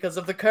arrested because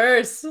of the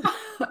curse.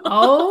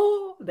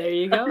 Oh, there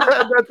you go.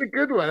 That's a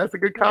good one. That's a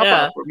good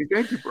cop-out for me.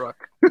 Thank you,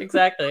 Brooke.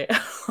 Exactly.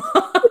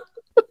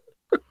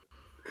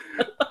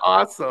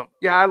 Awesome.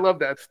 Yeah, I love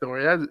that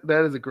story.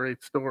 That is a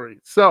great story.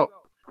 So,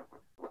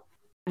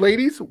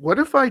 ladies, what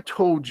if I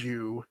told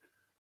you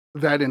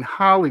that in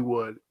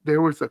Hollywood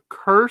there was a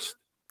cursed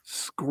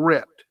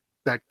script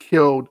that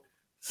killed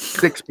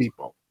 6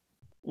 people?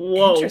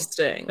 Whoa.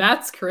 Interesting.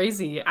 That's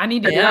crazy. I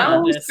need to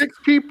know this. 6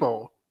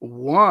 people.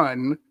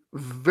 One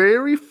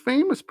very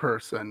famous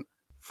person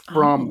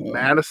from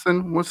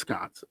Madison,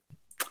 Wisconsin.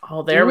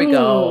 Oh, there we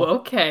go.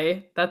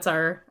 Okay. That's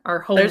our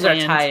homeland. There's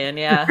our tie-in,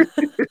 yeah.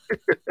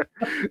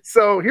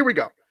 So here we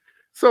go.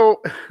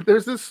 So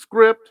there's this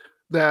script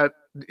that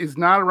is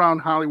not around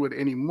Hollywood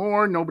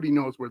anymore. Nobody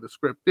knows where the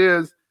script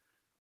is.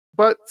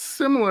 But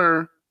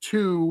similar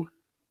to,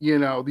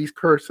 these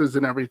curses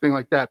and everything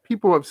like that,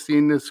 people have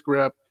seen this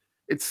script.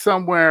 It's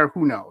somewhere,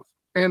 who knows?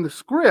 And the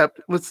script,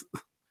 it's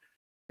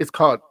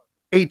called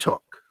Atuk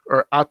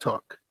or Atuk.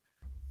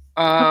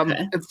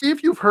 And see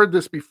if you've heard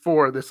this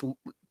before, this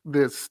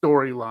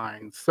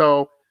storyline.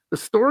 So the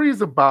story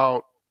is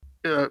about,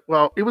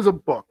 it was a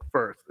book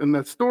first. And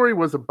the story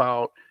was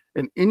about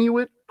an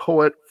Inuit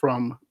poet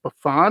from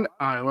Baffin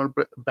Island,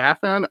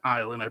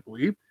 I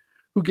believe,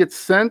 who gets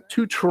sent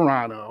to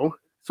Toronto.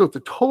 So it's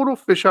a total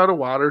fish out of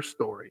water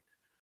story.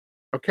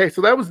 Okay,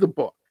 so that was the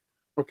book.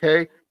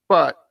 Okay,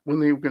 but when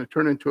they were going to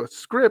turn it into a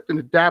script and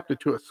adapt it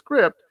to a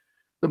script,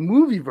 the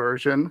movie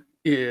version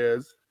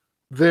is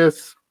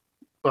this,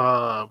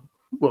 Inuit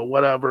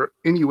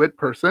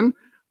person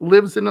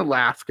lives in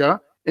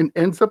Alaska and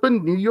ends up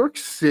in New York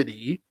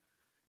City.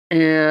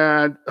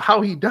 And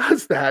how he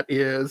does that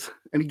is,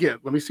 and again,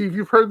 let me see if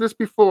you've heard this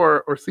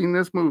before or seen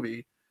this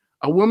movie.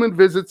 A woman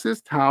visits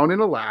his town in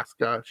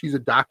Alaska. She's a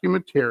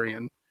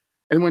documentarian.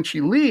 And when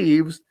she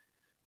leaves,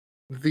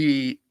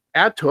 the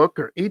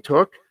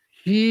Atuk,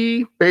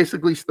 he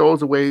basically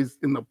stows away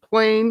in the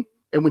plane.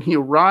 And when he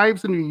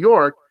arrives in New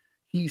York,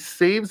 he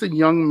saves a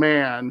young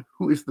man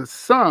who is the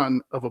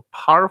son of a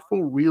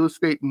powerful real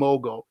estate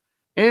mogul,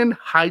 and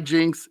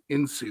hijinks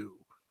ensue.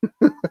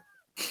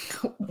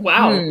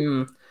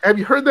 Wow. Have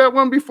you heard that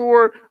one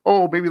before?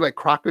 Oh, maybe like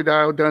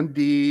Crocodile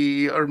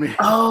Dundee, or maybe.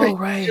 Oh,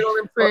 right. You know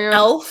what I'm saying? Or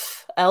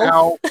Elf.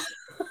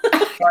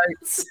 Right.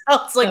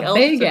 Sounds like Elf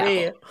to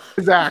me.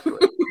 Exactly.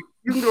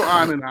 You can go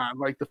on and on,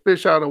 like the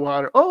fish out of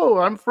water. Oh,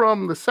 I'm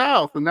from the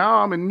South, and now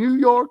I'm in New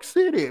York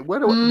City. What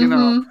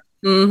do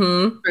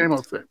same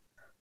old thing.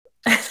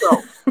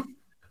 So,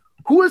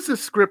 who has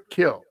this script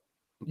killed?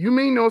 You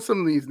may know some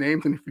of these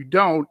names, and if you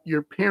don't,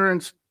 your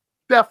parents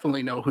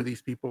definitely know who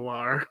these people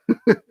are,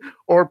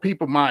 or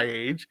people my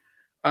age.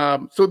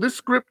 So this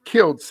script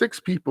killed 6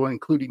 people,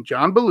 including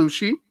John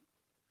Belushi,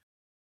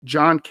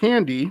 John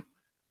Candy,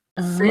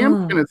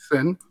 Sam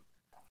Kinison,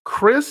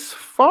 Chris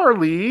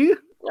Farley.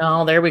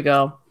 Oh, there we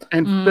go.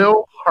 And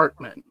Phil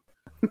Hartman.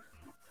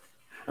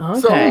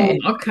 Okay.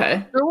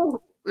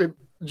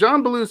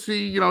 John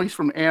Belushi, he's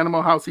from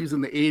Animal House. He's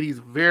in the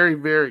 80s. Very,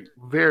 very,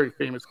 very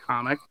famous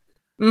comic.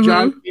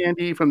 John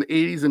Candy from the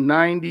 80s and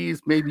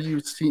 90s. Maybe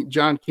you've seen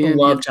John Candy. I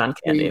love John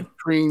Candy.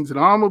 Trains and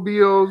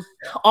Automobiles.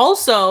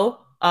 Also,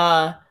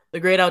 The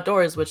Great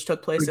Outdoors, which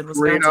took place in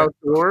Wisconsin. Great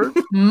Outdoors.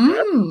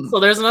 So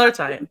there's another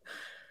tie-in.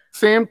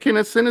 Sam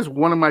Kinison is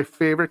one of my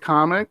favorite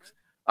comics.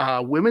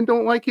 Women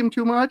don't like him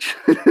too much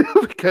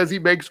because he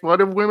makes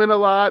fun of women a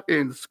lot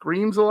and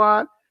screams a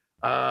lot.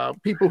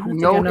 People who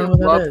know him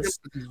love him.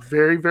 He's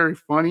very, very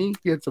funny.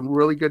 He had some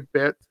really good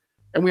bits.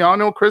 And we all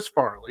know Chris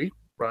Farley,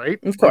 right?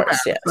 Of course,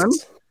 yes.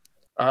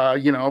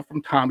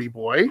 From Tommy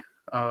Boy.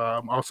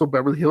 Also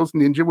Beverly Hills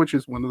Ninja, which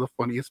is one of the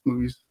funniest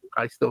movies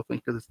I still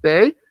think to this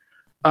day.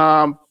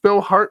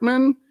 Phil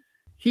Hartman,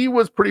 he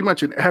was pretty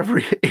much in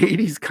every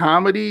 80s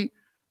comedy.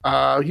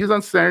 He was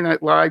on Saturday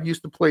Night Live,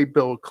 used to play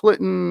Bill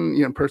Clinton,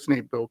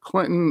 impersonate Bill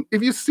Clinton.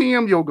 If you see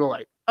him, you'll go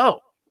like, oh,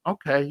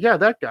 okay, yeah,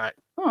 that guy.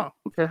 Oh,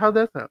 okay, how'd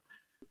that sound?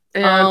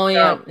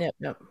 And,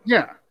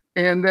 yeah.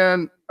 And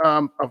then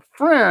a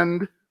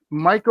friend,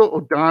 Michael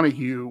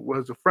O'Donoghue,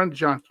 was a friend of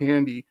John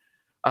Candy.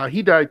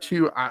 He died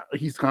too.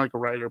 He's kind of like a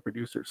writer,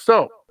 producer.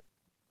 So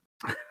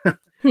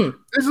this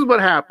is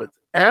what happens.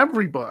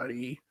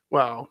 Everybody,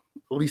 well,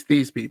 at least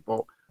these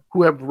people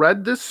who have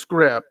read this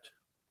script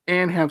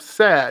and have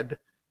said,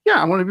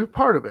 yeah, I want to be a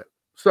part of it.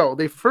 So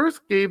they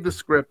first gave the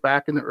script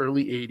back in the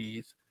early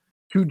 80s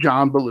to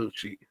John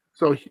Belushi.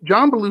 So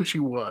John Belushi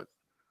was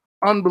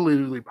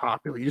unbelievably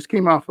popular. He just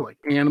came off of like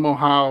Animal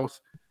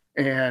House,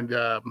 and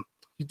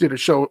he did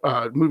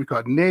a movie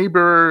called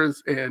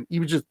Neighbors, and he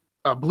was just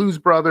Blues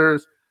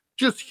Brothers,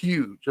 just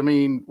huge. I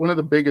mean, one of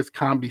the biggest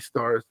comedy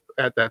stars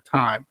at that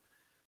time.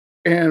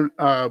 And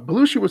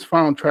Belushi was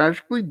found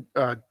tragically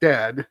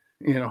dead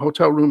in a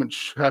hotel room in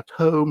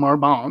Chateau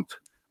Marmont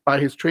by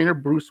his trainer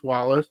Bruce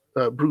Wallace.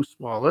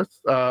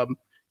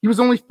 He was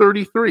only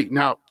 33.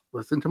 Now,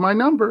 listen to my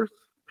numbers.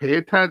 Pay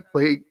attention.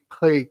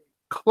 Play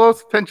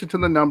close attention to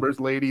the numbers,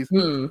 ladies,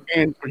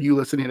 and for you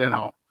listening at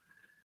home.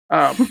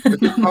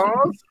 The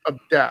cause of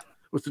death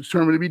was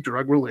determined to be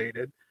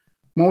drug-related,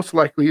 most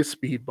likely a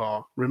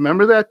speedball.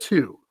 Remember that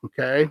too,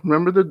 okay?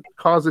 Remember the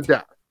cause of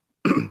death.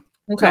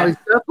 Okay. Now, his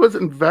death was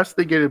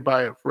investigated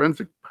by a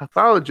forensic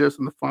pathologist,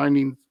 and the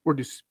findings were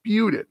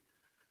disputed.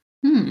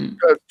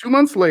 Because 2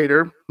 months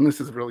later, and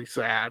this is really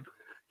sad,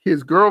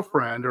 his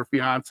girlfriend or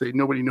fiance,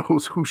 nobody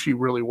knows who she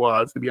really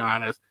was, to be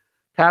honest,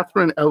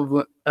 Catherine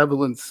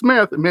Evelyn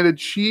Smith, admitted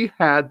she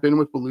had been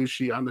with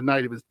Belushi on the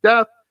night of his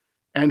death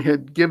and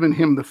had given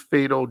him the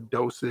fatal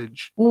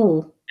dosage.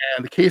 Ooh.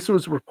 And the case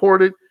was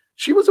reported.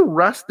 She was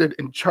arrested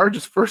and charged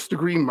as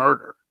first-degree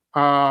murder.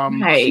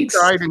 She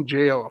died in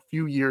jail a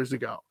few years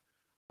ago.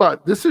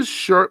 But this is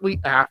shortly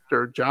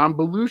after John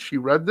Belushi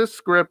read this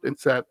script and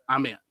said,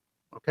 I'm in.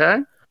 Okay?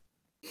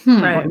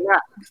 Right.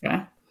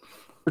 Okay.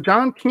 So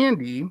John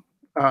Candy,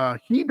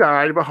 he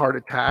died of a heart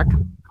attack.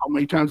 How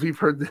many times we've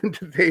heard in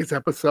today's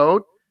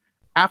episode?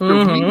 After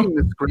reading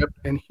the script,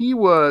 and he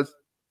was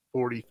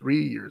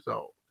 43 years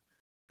old.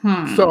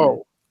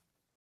 So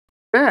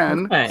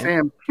then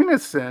Sam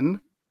Kinison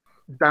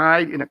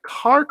died in a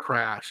car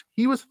crash.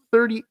 He was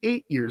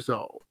 38 years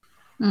old.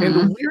 And the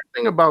weird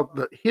thing about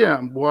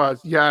him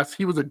was, yes,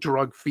 he was a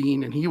drug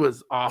fiend and he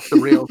was off the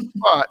rails.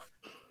 But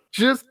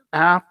just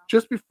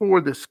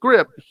before the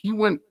script,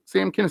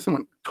 Sam Kinison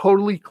went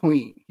totally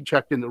clean. He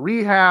checked into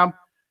rehab.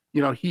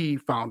 He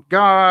found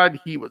God.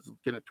 He was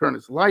going to turn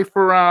his life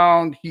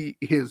around.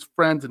 His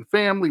friends and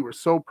family were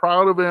so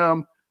proud of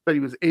him that he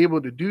was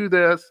able to do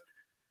this.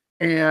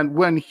 And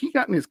when he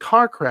got in his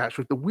car crash,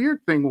 the weird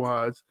thing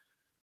was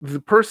the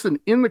person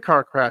in the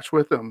car crash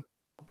with him,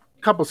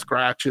 a couple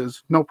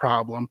scratches, no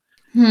problem.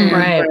 And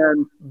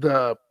when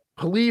the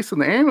police and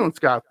the ambulance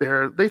got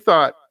there, they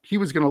thought he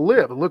was going to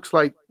live. It looks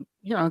like,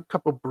 a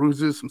couple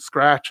bruises, some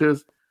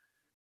scratches.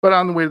 But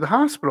on the way to the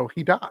hospital,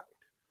 he died.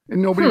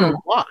 And nobody knows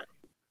why.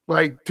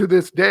 Like, to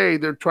this day,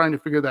 they're trying to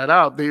figure that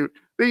out. They're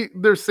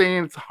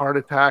saying it's a heart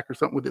attack or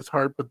something with his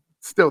heart, but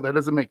still, that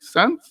doesn't make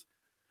sense.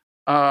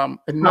 And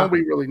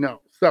nobody really knows.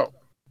 So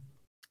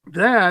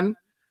then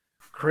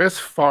Chris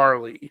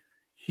Farley,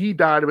 he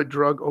died of a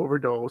drug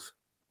overdose.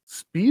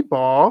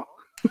 Speedball,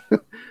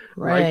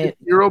 like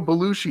hero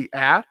Belushi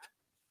at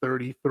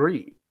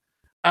 33.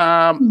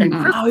 And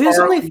Chris he was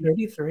only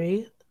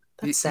 33.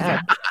 That's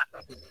sad.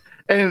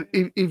 And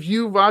if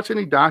you watch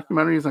any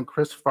documentaries on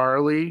Chris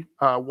Farley,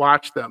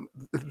 watch them.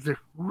 They're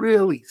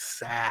really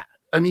sad.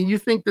 I mean, you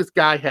think this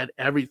guy had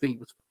everything. He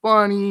was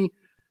funny,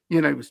 he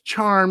was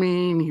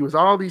charming, he was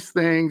all these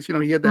things.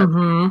 He had that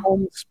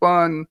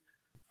homespun,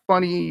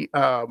 funny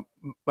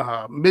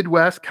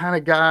Midwest kind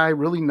of guy,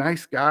 really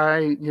nice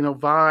guy,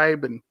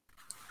 vibe.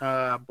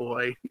 And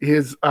boy,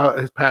 his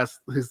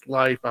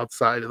life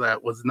outside of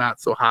that was not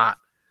so hot.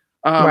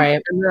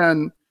 And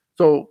then,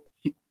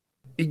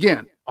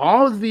 again,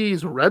 all of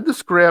these read the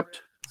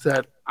script,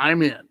 said,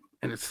 I'm in.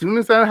 And as soon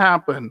as that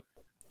happened,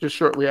 just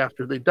shortly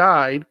after they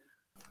died,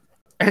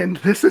 and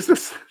this is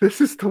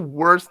the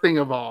worst thing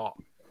of all,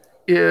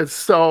 is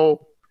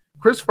so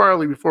Chris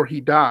Farley, before he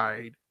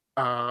died,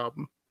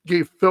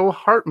 gave Phil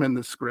Hartman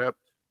the script,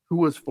 who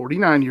was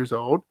 49 years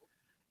old,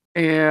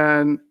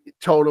 and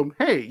told him,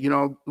 hey,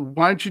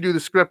 why don't you do the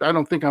script? I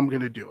don't think I'm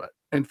going to do it.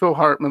 And Phil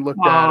Hartman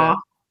looked at it,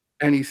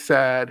 and he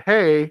said,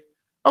 hey,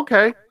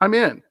 okay, I'm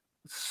in.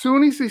 As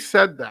soon as he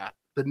said that,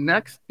 the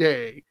next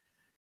day,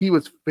 he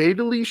was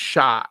fatally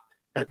shot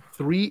at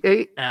 3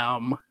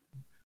 a.m.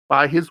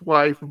 by his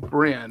wife,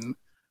 Bryn,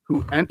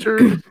 who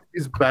entered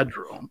his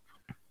bedroom.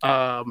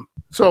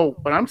 So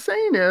what I'm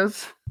saying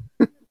is,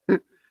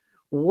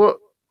 what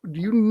do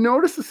you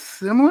notice a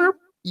similar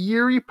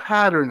eerie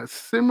pattern, a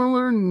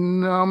similar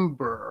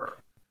number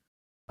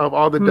of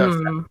all the deaths?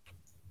 I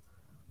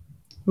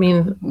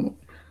mean,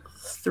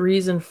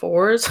 3s and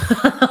 4s?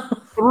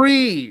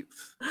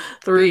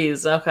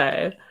 Threes,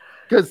 okay.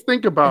 Because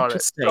think about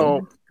it.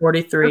 So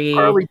 43.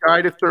 Harley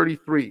died at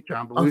 33.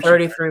 John Belushi.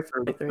 33,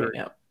 43,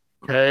 yeah.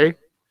 Okay.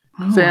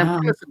 Oh, Sam wow.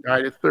 Kinison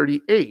died at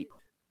 38.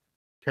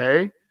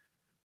 Okay.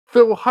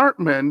 Phil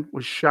Hartman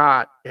was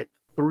shot at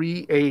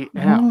 3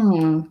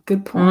 a.m.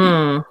 Good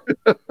point.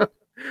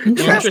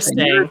 Interesting.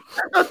 I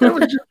thought that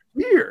was just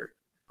weird.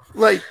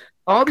 Like,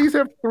 all these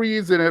have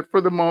 3s in it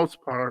for the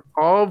most part.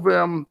 All of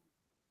them,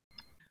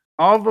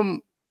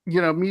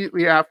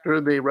 immediately after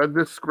they read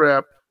the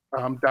script,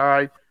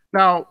 died.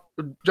 Now,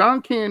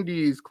 John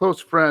Candy's close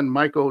friend,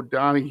 Michael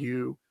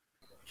O'Donoghue,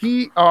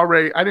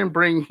 I didn't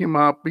bring him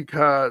up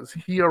because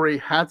he already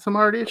had some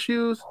heart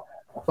issues,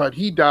 but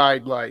he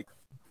died like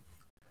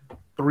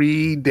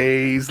 3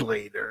 days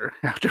later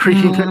after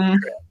reading the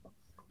script.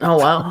 Oh,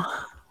 wow.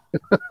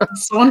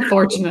 So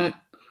unfortunate.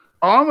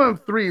 All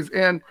of 3s.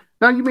 And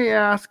now you may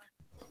ask,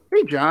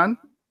 hey, John,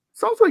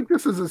 sounds like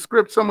this is a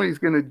script somebody's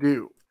going to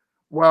do.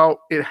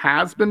 Well, it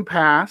has been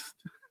passed.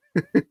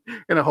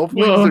 And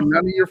hopefully these are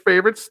none of your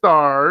favorite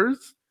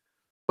stars,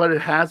 but it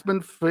has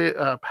been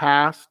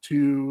passed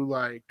to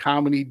like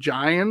comedy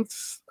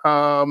giants.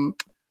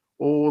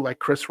 Like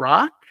Chris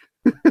Rock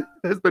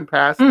has been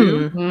passed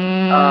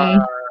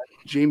to.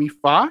 Jamie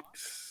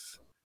Foxx.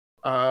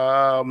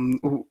 I'm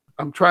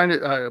trying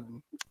to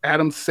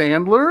Adam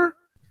Sandler.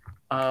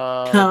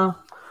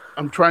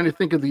 I'm trying to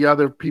think of the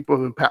other people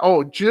who passed.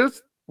 Oh,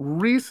 just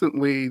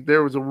recently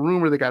there was a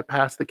rumor that got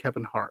passed to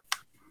Kevin Hart.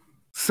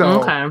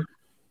 So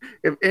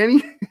if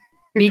any,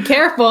 be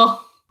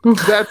careful.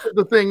 That's what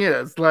the thing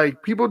is. Like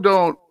here's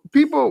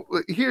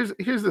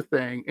the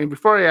thing. And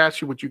before I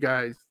ask you what you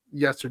guys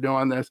yes or no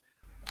on this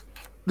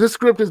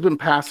script has been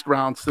passed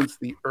around since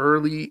the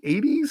early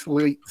 80s,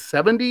 late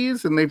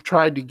 70s, and they've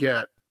tried to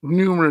get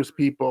numerous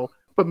people,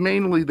 but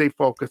mainly they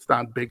focused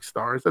on big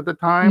stars at the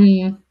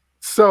time.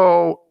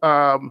 So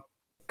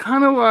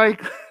kind of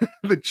like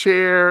The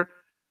Chair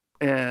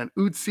and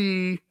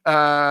Ötzi,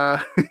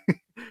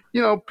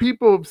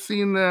 people have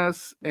seen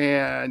this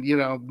and,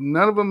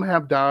 none of them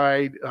have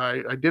died.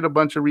 I did a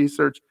bunch of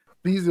research.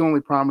 These are the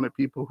only prominent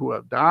people who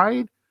have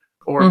died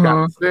or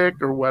got sick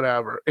or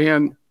whatever.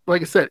 And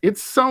like I said,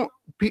 it's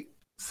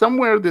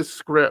somewhere this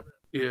script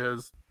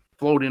is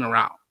floating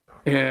around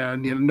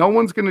and, no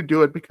one's going to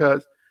do it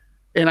because,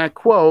 and I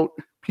quote,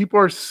 people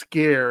are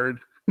scared.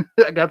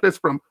 I got this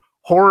from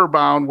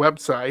Horrorbound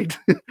website.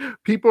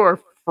 People are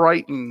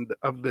frightened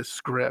of this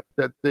script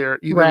that they're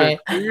either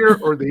here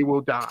or they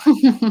will die.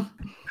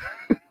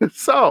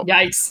 So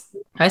yikes.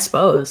 I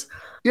suppose.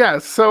 Yeah.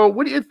 So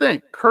what do you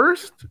think?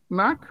 Cursed?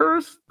 Not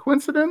cursed?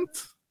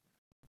 Coincidence?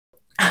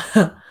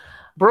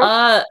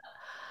 Brooke?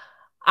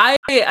 I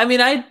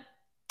mean, I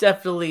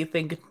definitely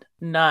think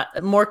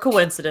not. More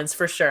coincidence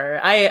for sure.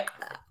 I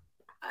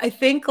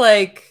think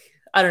like,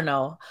 I don't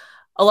know.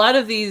 A lot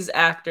of these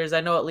actors,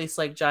 I know at least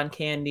like John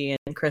Candy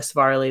and Chris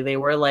Farley, they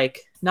were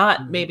like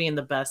not maybe in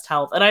the best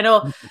health. And I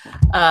know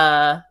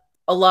a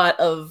lot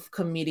of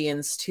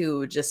comedians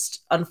too,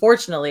 just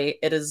unfortunately,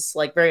 it is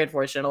like very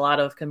unfortunate. A lot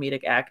of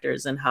comedic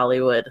actors in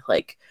Hollywood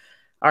like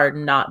are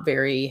not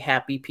very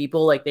happy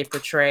people. Like they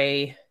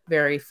portray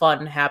very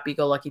fun,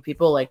 happy-go-lucky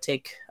people. Like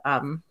take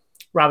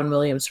Robin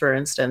Williams, for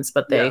instance,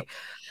 but they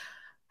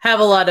have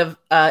a lot of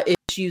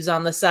issues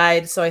on the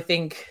side. So I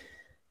think,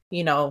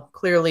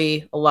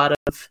 clearly a lot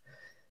of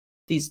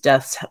these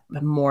deaths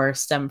more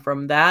stem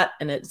from that.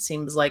 And it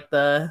seems like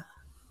the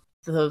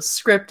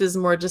script is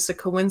more just a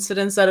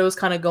coincidence that it was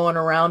kind of going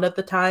around at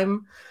the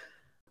time.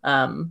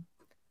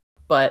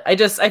 But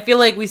I feel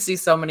like we see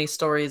so many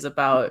stories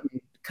about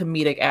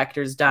comedic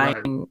actors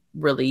dying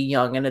really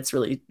young, and it's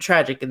really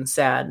tragic and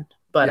sad.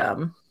 But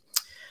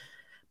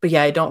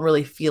yeah, I don't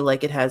really feel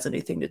like it has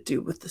anything to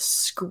do with the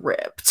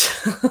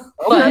script.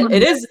 But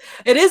it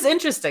is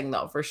interesting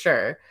though, for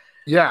sure.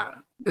 Yeah,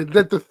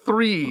 that the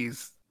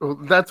 3s.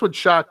 That's what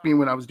shocked me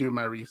when I was doing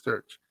my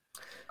research.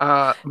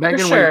 Megan,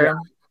 for sure.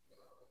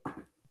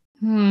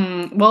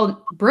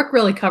 Well, Brooke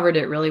really covered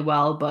it really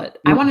well, but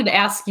I wanted to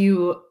ask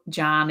you,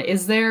 John,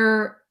 is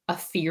there a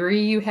theory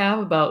you have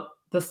about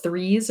the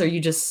 3s, or you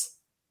just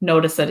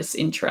notice that it's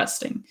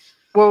interesting?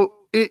 Well,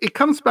 it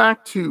comes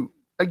back to,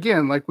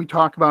 again, like we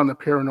talk about in the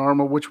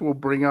paranormal, which we'll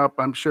bring up,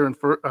 I'm sure, in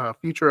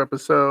future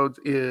episodes,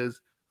 is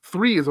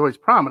 3 is always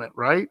prominent,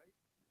 right?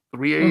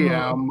 3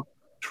 a.m.,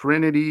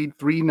 Trinity,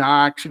 3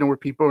 knocks, where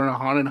people are in a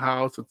haunted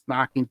house, it's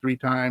knocking 3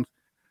 times.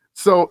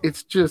 So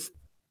it's just,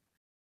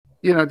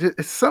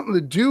 it's something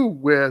to do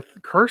with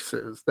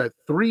curses, that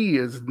 3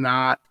 is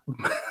not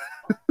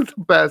the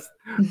best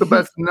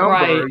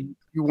number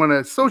you want to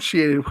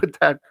associate it with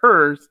that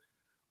curse.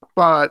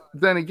 But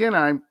then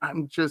again,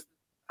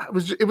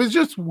 it was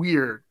just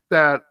weird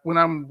that when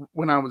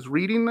I was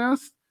reading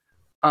this,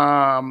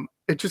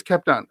 it just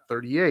kept on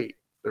 38,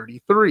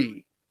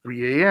 33,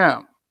 3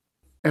 a.m.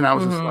 And I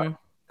was just like,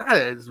 that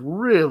is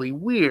really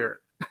weird.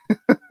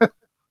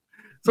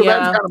 So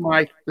that's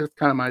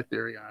kind of my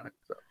theory on it.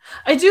 So.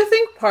 I do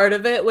think part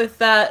of it with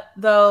that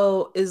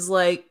though is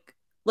like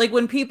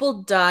when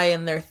people die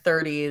in their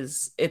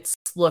 30s, it's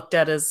looked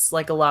at as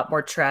like a lot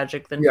more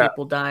tragic than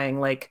people dying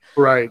like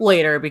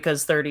later,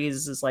 because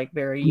 30s is like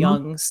very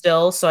young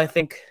still. So I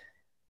think,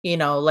 you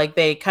know, like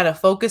they kind of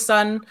focus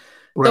on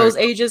those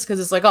ages because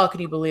it's like, oh,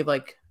 can you believe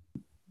like,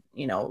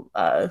 you know,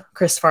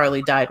 Chris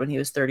Farley died when he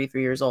was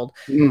 33 years old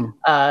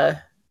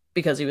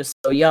because he was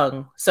so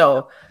young.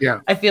 So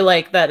I feel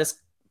like that is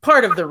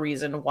part of the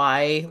reason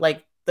why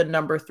like the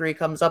number 3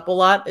 comes up a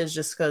lot, is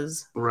just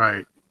because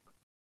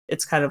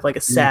it's kind of like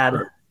a sad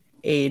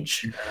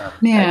age.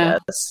 I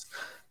guess.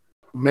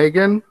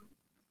 Megan,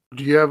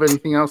 do you have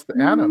anything else to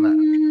add on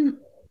that?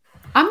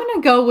 I'm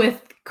gonna go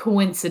with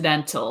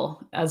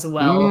coincidental as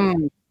well.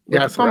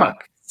 Yeah, so much.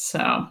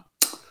 So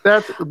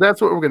that's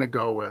what we're gonna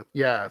go with.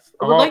 Yes,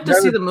 I would like to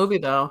see the movie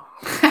though.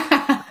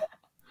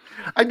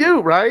 I do,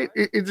 right?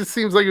 It just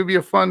seems like it would be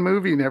a fun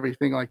movie and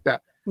everything like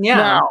that. Yeah.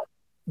 Now,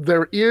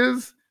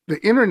 the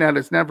internet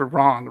is never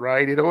wrong,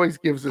 right? It always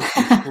gives us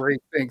these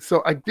great things.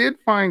 So I did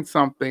find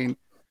something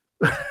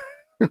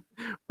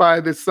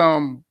by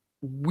some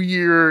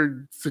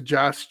weird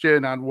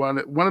suggestion on one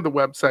of the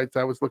websites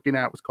I was looking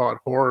at was called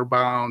Horror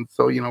Bound.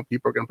 So, you know,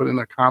 people are going to put in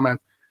their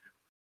comments.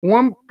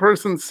 One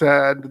person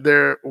said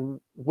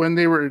when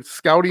they were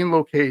scouting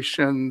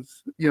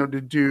locations, you know,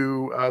 to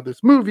do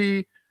this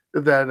movie,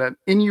 that an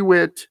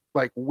Inuit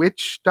like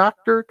witch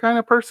doctor kind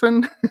of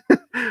person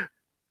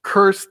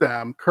cursed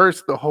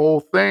the whole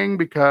thing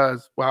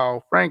because,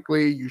 well,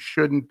 frankly, you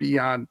shouldn't be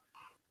on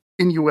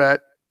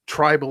Inuit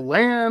tribal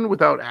land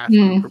without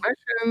asking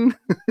permission.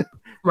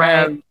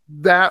 And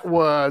that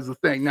was the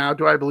thing. Now,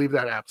 do I believe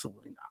that?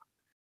 Absolutely not.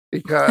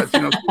 Because,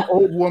 you know, the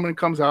old woman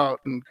comes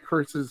out and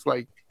curses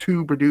like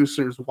 2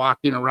 producers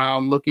walking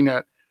around looking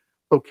at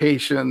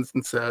locations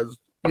and says,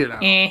 you know,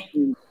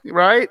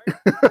 right?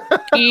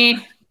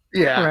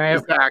 Yeah,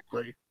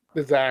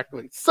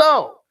 exactly.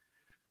 So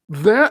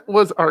that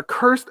was our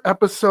cursed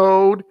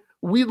episode.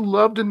 We'd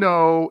love to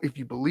know if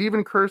you believe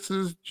in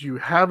curses. Do you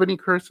have any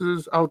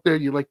curses out there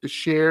you'd like to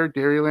share?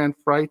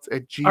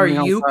 DairylandFrights@gmail.com. Are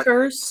you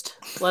cursed?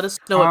 Let us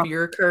know if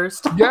you're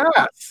cursed.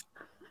 Yes.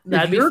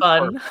 That'd be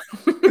fun.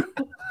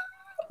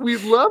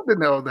 We'd love to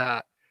know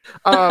that.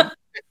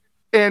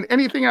 And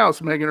anything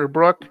else, Megan or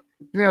Brooke?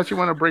 Anything else you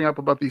want to bring up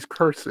about these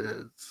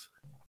curses?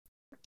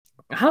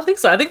 I don't think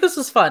so. I think this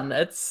was fun.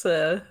 It's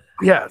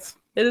yes.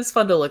 It is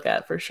fun to look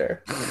at for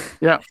sure.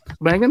 Yeah.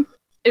 Megan?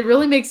 It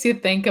really makes you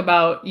think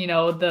about, you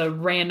know, the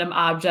random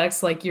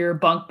objects like your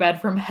bunk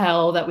bed from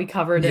hell that we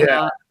covered in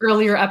an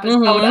earlier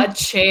episode, a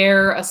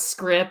chair, a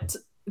script.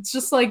 It's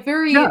just like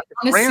very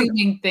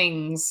unassuming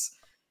things.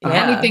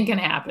 Anything can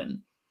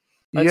happen.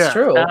 That's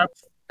true.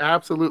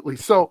 Absolutely.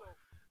 So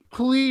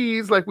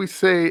please, like we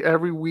say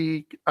every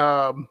week,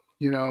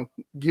 you know,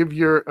 give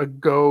a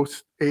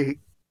ghost a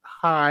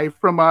hi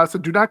from us,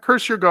 and do not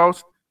curse your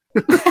ghost.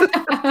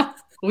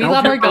 We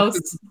love our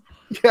ghosts.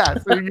 Yeah,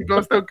 so your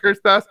ghosts don't curse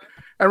us.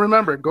 And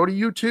remember, go to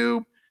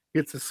YouTube,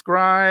 hit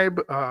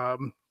subscribe,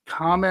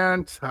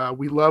 comment.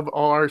 We love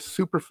all our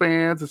super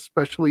fans,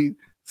 especially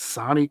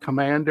Sonny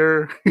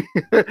Commander.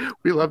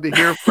 We love to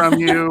hear from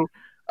you.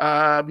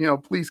 You know,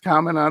 please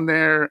comment on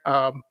there.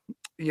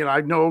 You know,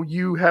 I know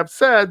you have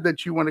said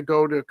that you want to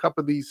go to a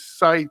couple of these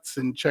sites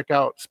and check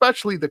out,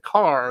 especially the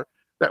car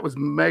that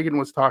Megan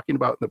was talking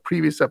about in the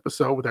previous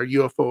episode with our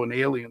UFO and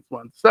aliens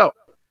one. So,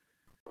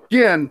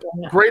 again,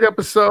 great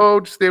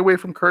episode. Stay away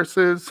from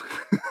curses.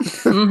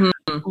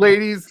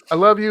 Ladies, I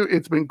love you.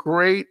 It's been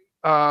great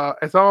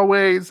as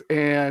always.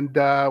 And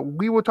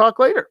we will talk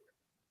later.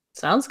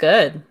 Sounds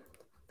good.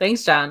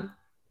 Thanks, John.